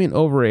climbing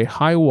over a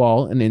high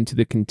wall and into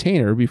the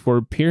container before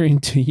appearing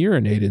to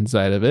urinate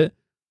inside of it.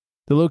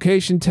 The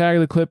location tag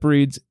of the clip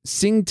reads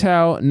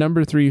Tsingtao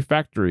No. 3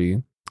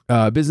 Factory.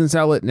 Business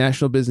outlet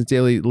National Business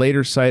Daily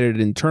later cited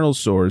an internal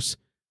source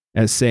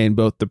as saying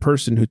both the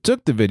person who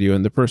took the video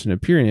and the person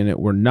appearing in it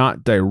were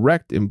not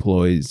direct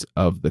employees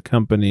of the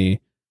company.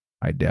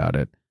 I doubt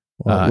it.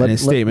 Well, in a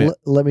statement,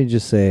 let me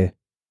just say,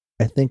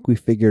 I think we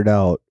figured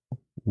out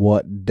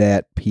what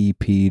that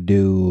PP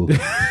do.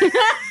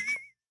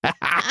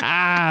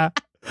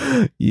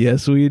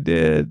 yes, we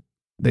did.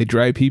 They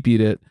dry peepeed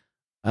it,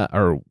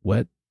 or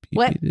wet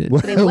What? peepeed it.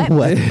 What?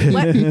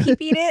 What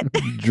peepeed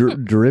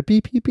it?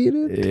 Drippy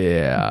peepeed it?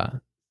 Yeah.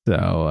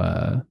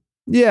 So,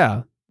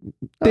 yeah.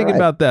 Think right.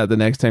 about that the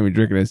next time you're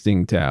drinking a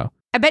Sting Tao.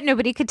 I bet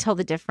nobody could tell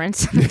the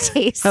difference in the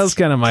taste. That was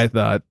kind of my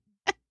thought.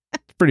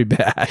 It's pretty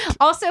bad.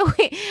 Also,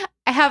 wait,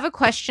 I have a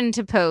question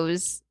to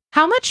pose.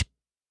 How much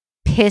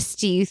piss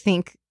do you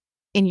think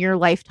in your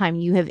lifetime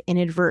you have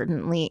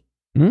inadvertently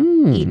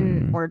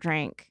eaten or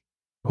drank?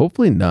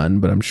 Hopefully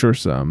none, but I'm sure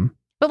some.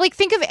 But like,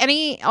 think of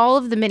all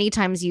of the many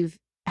times you've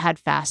had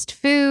fast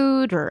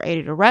food or ate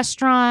at a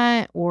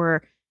restaurant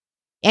or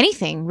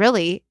anything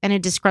really, and a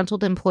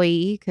disgruntled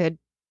employee could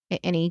at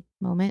any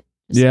moment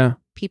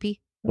pee-pee.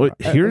 Well,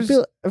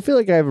 I feel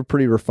like I have a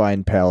pretty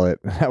refined palate.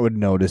 I would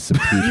notice some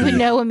pee-pee. You would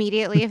know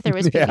immediately if there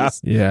was pee-pees.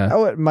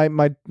 Yeah.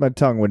 My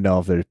tongue would know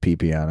if there's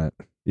pee-pee on it.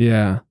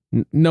 Yeah.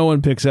 No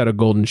one picks out a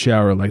golden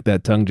shower like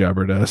that tongue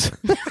jobber does.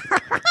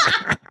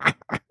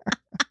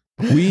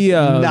 We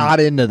not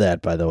into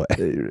that, by the way.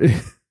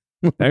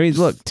 I mean,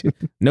 look,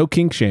 no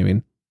kink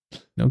shaming.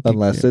 No kink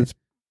Unless shaming. it's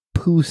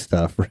poo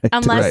stuff, right?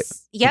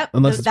 Unless, yep,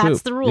 Unless it's that's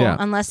poop. the rule. Yeah.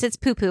 Unless it's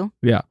poo-poo.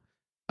 Yeah.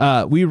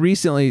 We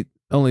recently,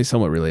 only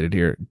somewhat related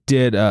here,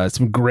 did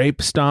some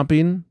grape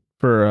stomping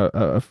for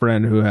a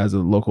friend who has a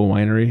local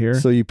winery here.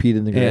 So you peed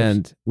in the grapes?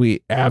 And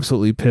we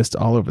absolutely pissed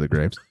all over the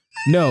grapes.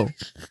 No.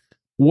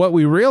 What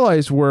we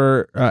realized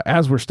were,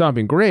 as we're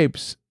stomping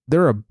grapes,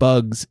 there are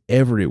bugs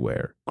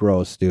everywhere.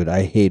 Gross, dude.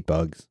 I hate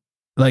bugs.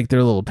 Like there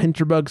are little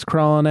pincher bugs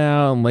crawling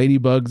out and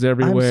ladybugs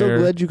everywhere. I'm so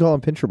glad you call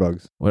them pincher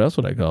bugs. What else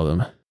would I call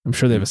them? I'm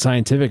sure they have a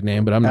scientific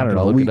name, but I'm not going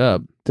to look it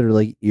up. They're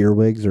like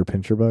earwigs or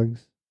pincher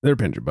bugs. They're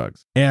pincher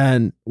bugs.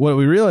 And what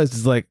we realized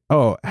is like,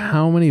 oh,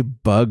 how many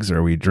bugs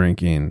are we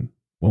drinking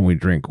when we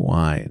drink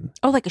wine?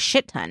 Oh, like a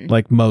shit ton.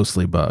 Like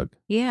mostly bug.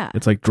 Yeah.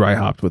 It's like dry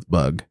hopped with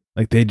bug.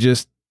 Like they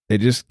just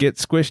get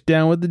squished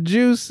down with the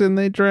juice and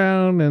they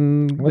drown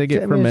and they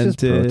get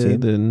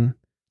fermented. And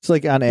it's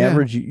like on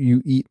average,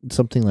 you eat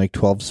something like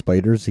 12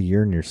 spiders a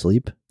year in your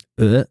sleep.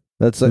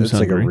 That's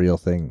like a real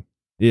thing.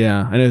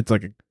 Yeah. I know it's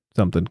like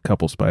something,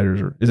 couple spiders.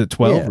 Or is it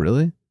 12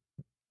 really?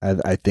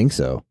 I think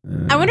so.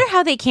 I wonder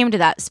how they came to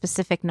that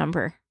specific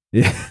number.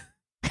 Yeah.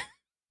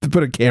 To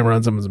put a camera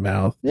on someone's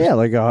mouth. Yeah,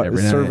 like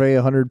survey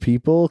 100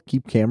 people,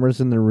 keep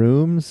cameras in their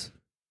rooms.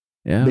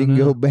 Yeah.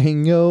 Bingo,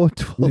 bango,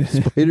 12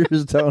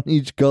 spiders down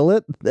each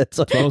gullet. That's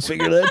how I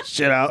figure that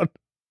shit out.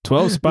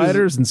 12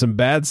 spiders and some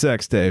bad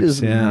sex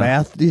tapes.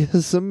 Math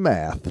is some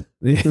math.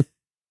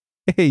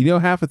 Hey, you know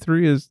half of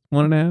 3 is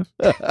 1.5?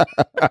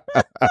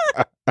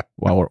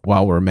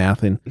 while we're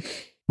mathing.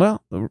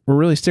 Well, we're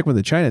really sticking with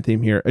the China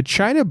theme here. A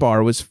China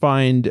bar was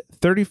fined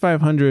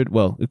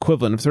 $3,500,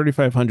 equivalent of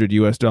 $3,500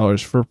 US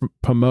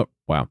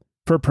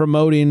for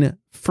promoting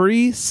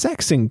free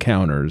sex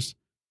encounters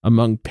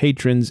among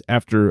patrons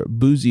after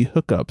boozy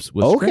hookups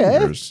with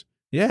strangers.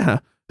 Yeah.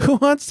 Who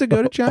wants to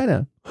go to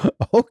China?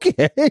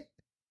 Okay. I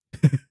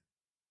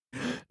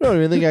don't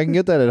even think I can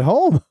get that at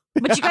home.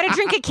 But you got to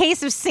drink a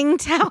case of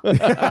Tsingtao.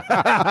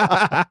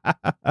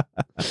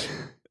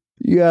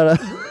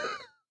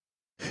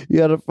 You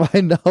gotta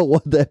find out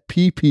what that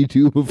pee-pee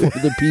do before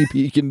the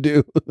pee-pee can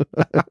do.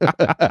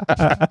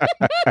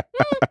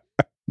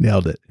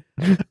 Nailed it.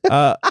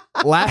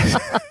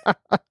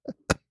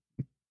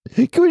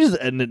 Can we just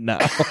end it now?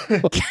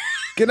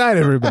 Good night,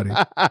 everybody.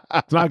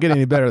 It's not getting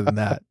any better than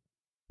that.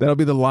 That'll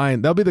be the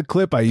line. That'll be the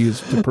clip I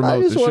use to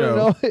promote the show. I just want to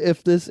know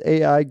if this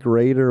AI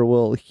grader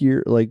will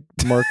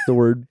mark the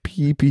word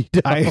pee-pee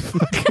down. I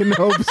fucking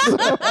hope so.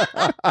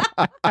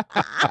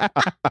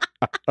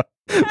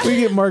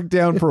 We get marked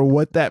down for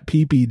what that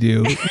pee-pee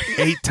do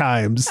 8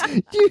 times.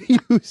 You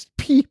used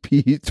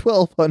pee-pee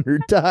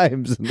 1,200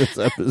 times in this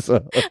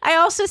episode. I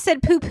also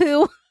said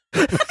poo-poo.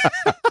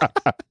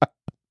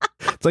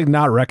 It's like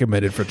not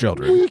recommended for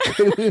children.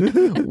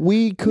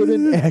 We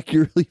couldn't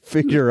accurately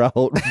figure out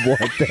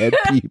what that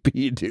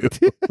pee-pee do.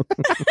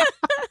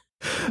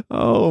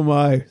 Oh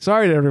my.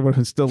 Sorry to everyone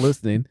who's still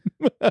listening.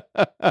 So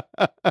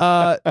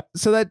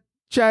that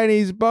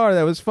Chinese bar,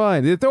 that was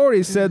fine. The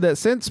authorities said that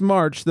since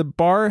March, the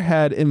bar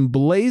had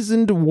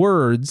emblazoned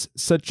words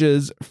such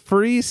as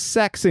free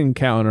sex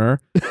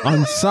encounter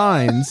on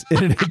signs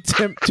in an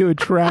attempt to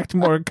attract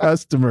more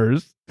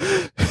customers.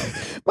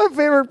 My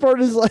favorite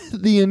part is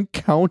the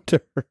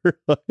encounter.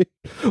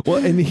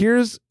 And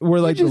here's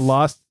where the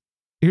lost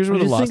in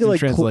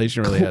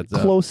translation really heads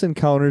up. Close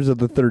encounters of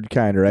the third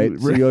kind, right?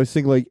 So you always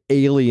think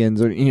aliens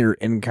in your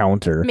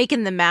encounter.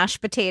 Making the mashed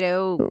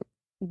potato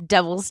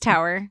devil's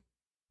tower.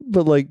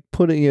 But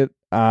putting it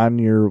on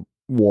your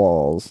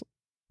walls.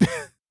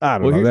 I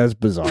don't know. That's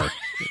bizarre.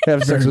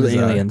 Have sex with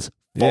aliens.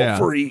 All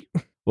free.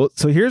 Well,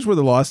 so here's where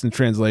the lost in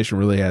translation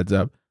really adds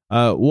up.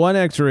 One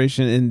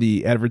expiration in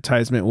the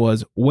advertisement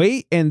was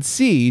wait and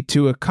see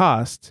to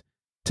accost,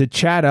 to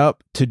chat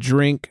up, to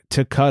drink,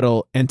 to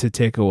cuddle, and to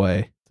take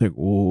away. Like,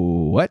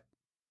 what?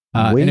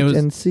 Wait and it was,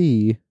 and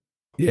see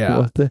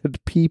what that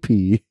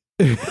pee-pee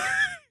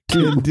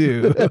can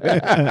do.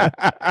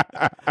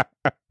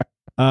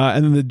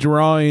 And then the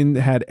drawing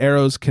had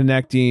arrows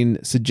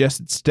connecting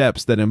suggested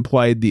steps that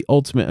implied the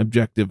ultimate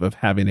objective of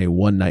having a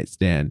one-night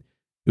stand.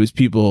 It was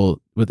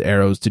people with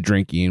arrows to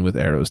drinking, with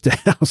arrows to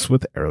house,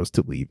 with arrows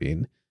to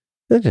leaving.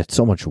 That's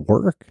so much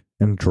work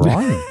and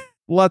drawing.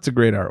 Lots of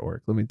great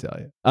artwork, let me tell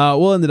you.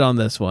 We'll end it on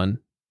this one.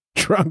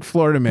 Drunk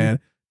Florida man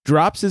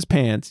drops his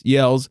pants,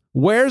 yells,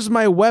 "Where's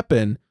my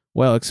weapon?"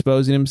 while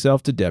exposing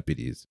himself to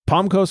deputies.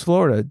 Palm Coast,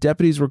 Florida,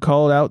 deputies were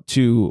called out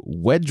to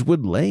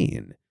Wedgwood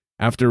Lane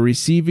after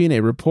receiving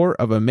a report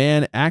of a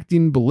man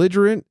acting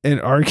belligerent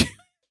and arguing.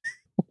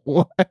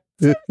 What?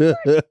 Was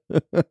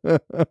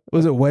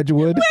it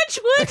Wedgwood?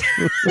 Wedgwood.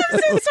 I'm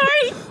so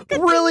sorry.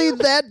 Really?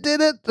 That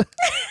did it?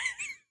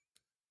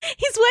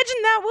 He's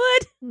wedging that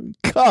wood.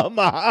 Come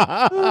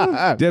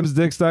on.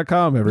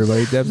 Debsdicks.com,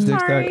 everybody.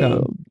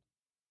 Debsdicks.com.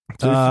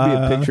 So there should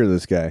be a picture of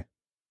this guy.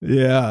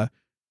 Yeah.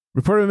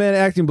 Reported a man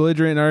acting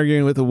belligerent and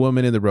arguing with a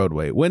woman in the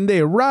roadway. When they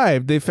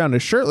arrived, they found a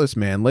shirtless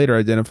man, later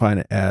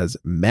identified as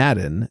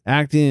Madden,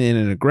 acting in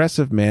an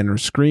aggressive manner,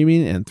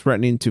 screaming and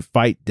threatening to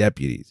fight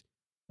deputies.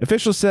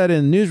 Officials said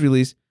in a news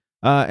release,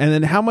 and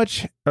then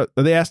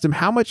they asked him,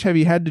 how much have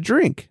you had to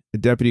drink? A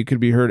deputy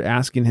could be heard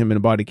asking him in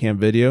a body cam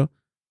video.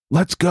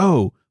 Let's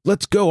go.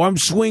 I'm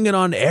swinging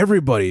on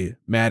everybody.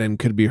 Madden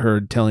could be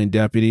heard telling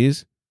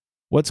deputies.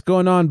 What's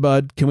going on,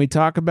 bud? Can we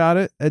talk about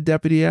it? A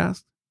deputy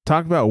asked.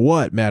 Talk about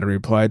what? Madden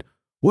replied.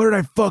 What did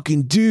I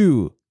fucking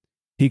do?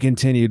 He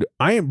continued,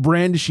 I ain't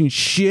brandishing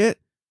shit,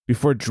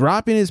 before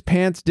dropping his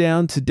pants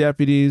down to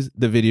deputies,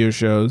 the video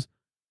shows.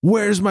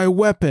 Where's my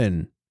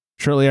weapon?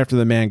 Shortly after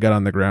the man got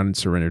on the ground and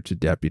surrendered to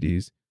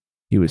deputies,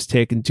 he was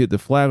taken to the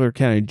Flagler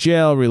County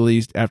Jail,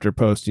 released after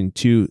posting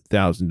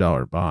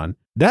 $2,000 bond.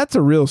 That's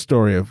a real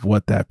story of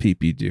what that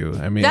pee-pee do.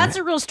 I mean, that's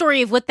a real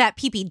story of what that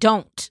pee-pee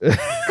don't.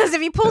 Because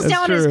if he pulls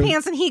down his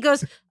pants and he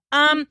goes,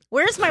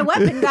 where's my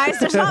weapon, guys?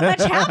 There's not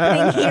much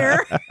happening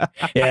here.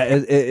 Yeah,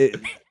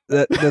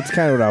 that's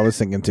kind of what I was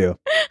thinking too.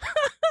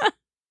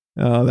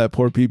 Oh, that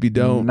poor pee-pee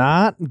don't.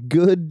 Not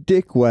good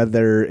dick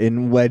weather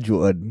in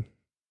Wedgwood.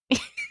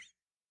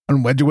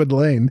 On Wedgwood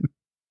Lane.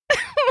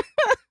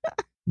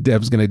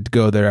 Deb's going to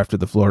go there after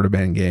the Florida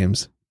Man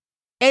games.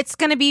 It's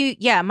going to be,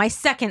 my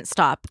second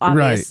stop,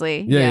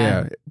 obviously. Right.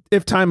 Yeah.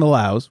 If time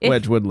allows,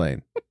 Wedgwood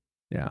Lane.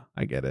 Yeah,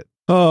 I get it.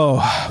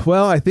 Oh,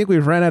 well, I think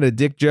we've ran out of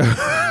dick jokes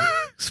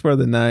for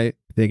the night.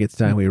 I think it's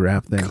time we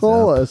wrap things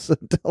Call up. us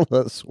and tell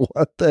us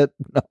what that...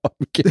 No,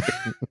 I'm kidding.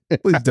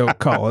 Please don't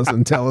call us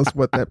and tell us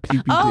what that pee-pee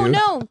do. Oh,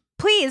 no.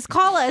 Please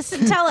call us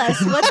and tell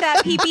us what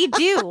that pee-pee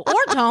do.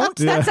 Or don't.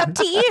 That's up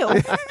to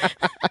you.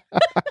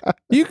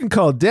 You can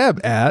call Deb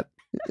at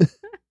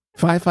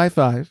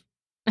 555.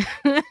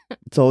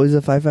 It's always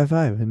a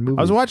 555 in movies.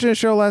 I was watching a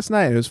show last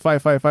night. It was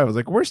 555. I was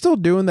like, we're still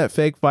doing that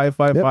fake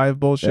 555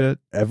 bullshit.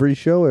 Every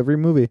show, every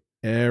movie.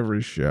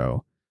 Every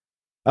show.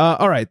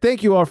 All right.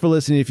 Thank you all for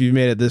listening. If you've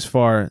made it this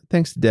far,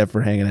 thanks to Deb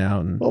for hanging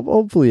out. And Well,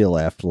 hopefully you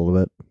laughed a little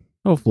bit.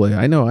 hopefully,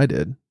 I know I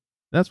did.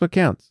 That's what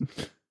counts.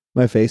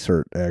 My face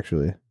hurt,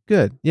 actually.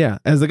 Good. Yeah.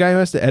 As the guy who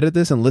has to edit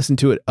this and listen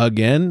to it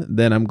again,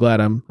 then I'm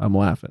glad I'm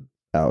laughing.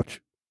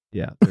 Ouch.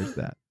 Yeah, there's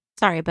that.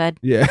 Sorry, bud.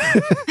 Yeah.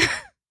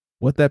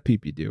 What that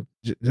pee-pee do?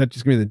 Is that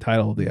just gonna be the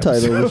title of the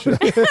episode?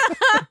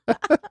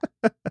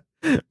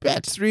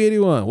 Batch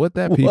 381. What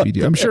that pee-pee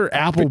do? I'm sure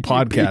Apple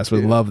Podcasts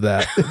would love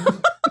that.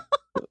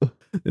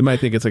 They might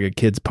think it's like a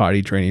kids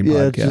potty training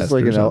podcast. It's just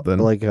like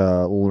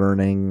a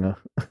learning,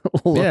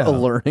 a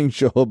learning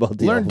show about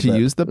the learn alphabet. to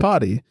use the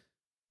potty.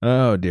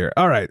 Oh dear.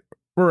 All right,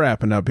 we're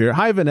wrapping up here.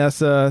 Hi,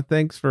 Vanessa.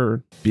 Thanks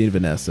for being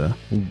Vanessa.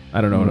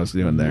 I don't know what I was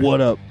doing there. What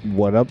up?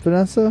 What up,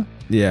 Vanessa?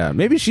 Yeah,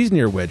 maybe she's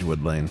near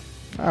Wedgwood Lane.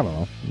 I don't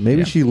know.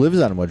 Maybe she lives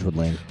on Wedgwood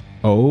Lane.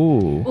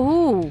 Oh.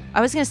 Ooh,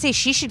 I was going to say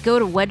she should go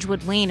to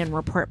Wedgwood Lane and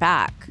report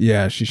back.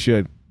 Yeah, she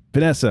should.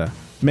 Vanessa,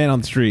 man on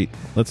the street.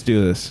 Let's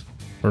do this.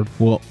 Or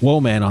whoa,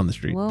 man on the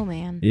street. Whoa,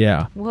 man.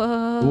 Yeah.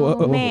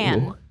 Whoa,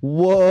 man.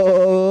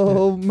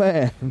 Whoa,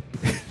 man.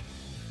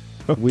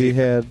 We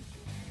had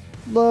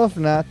love,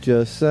 not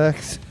just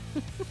sex.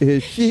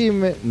 Is she...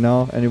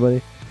 No,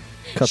 anybody?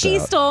 Cut She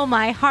that out. stole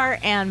my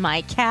heart and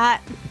my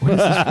cat. What is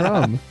this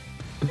from?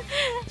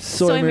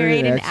 So I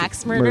married an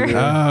axe murderer.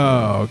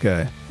 Oh,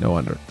 okay. No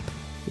wonder.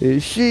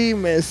 Is she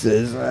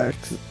Mrs.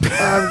 X?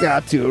 I've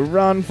got to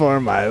run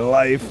for my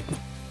life.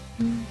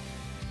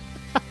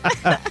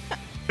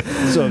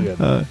 So good.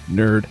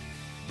 Nerd.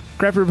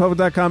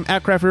 CraftRepublic.com,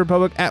 at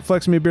CraftRepublic, at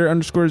FlexMeBeer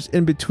 _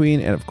 in between,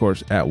 and of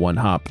course at One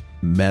Hop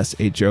Mess,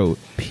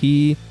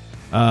 HOP.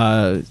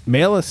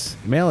 Mail us.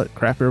 Mail it.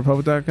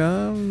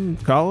 CraftRepublic.com.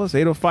 Call us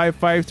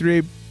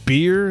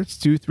 805-538-BEER. It's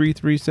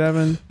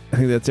 2337. I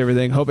think that's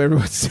everything. Hope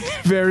everyone's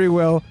very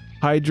well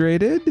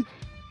hydrated.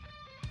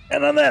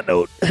 And on that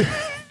note,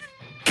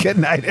 good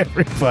night,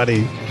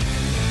 everybody.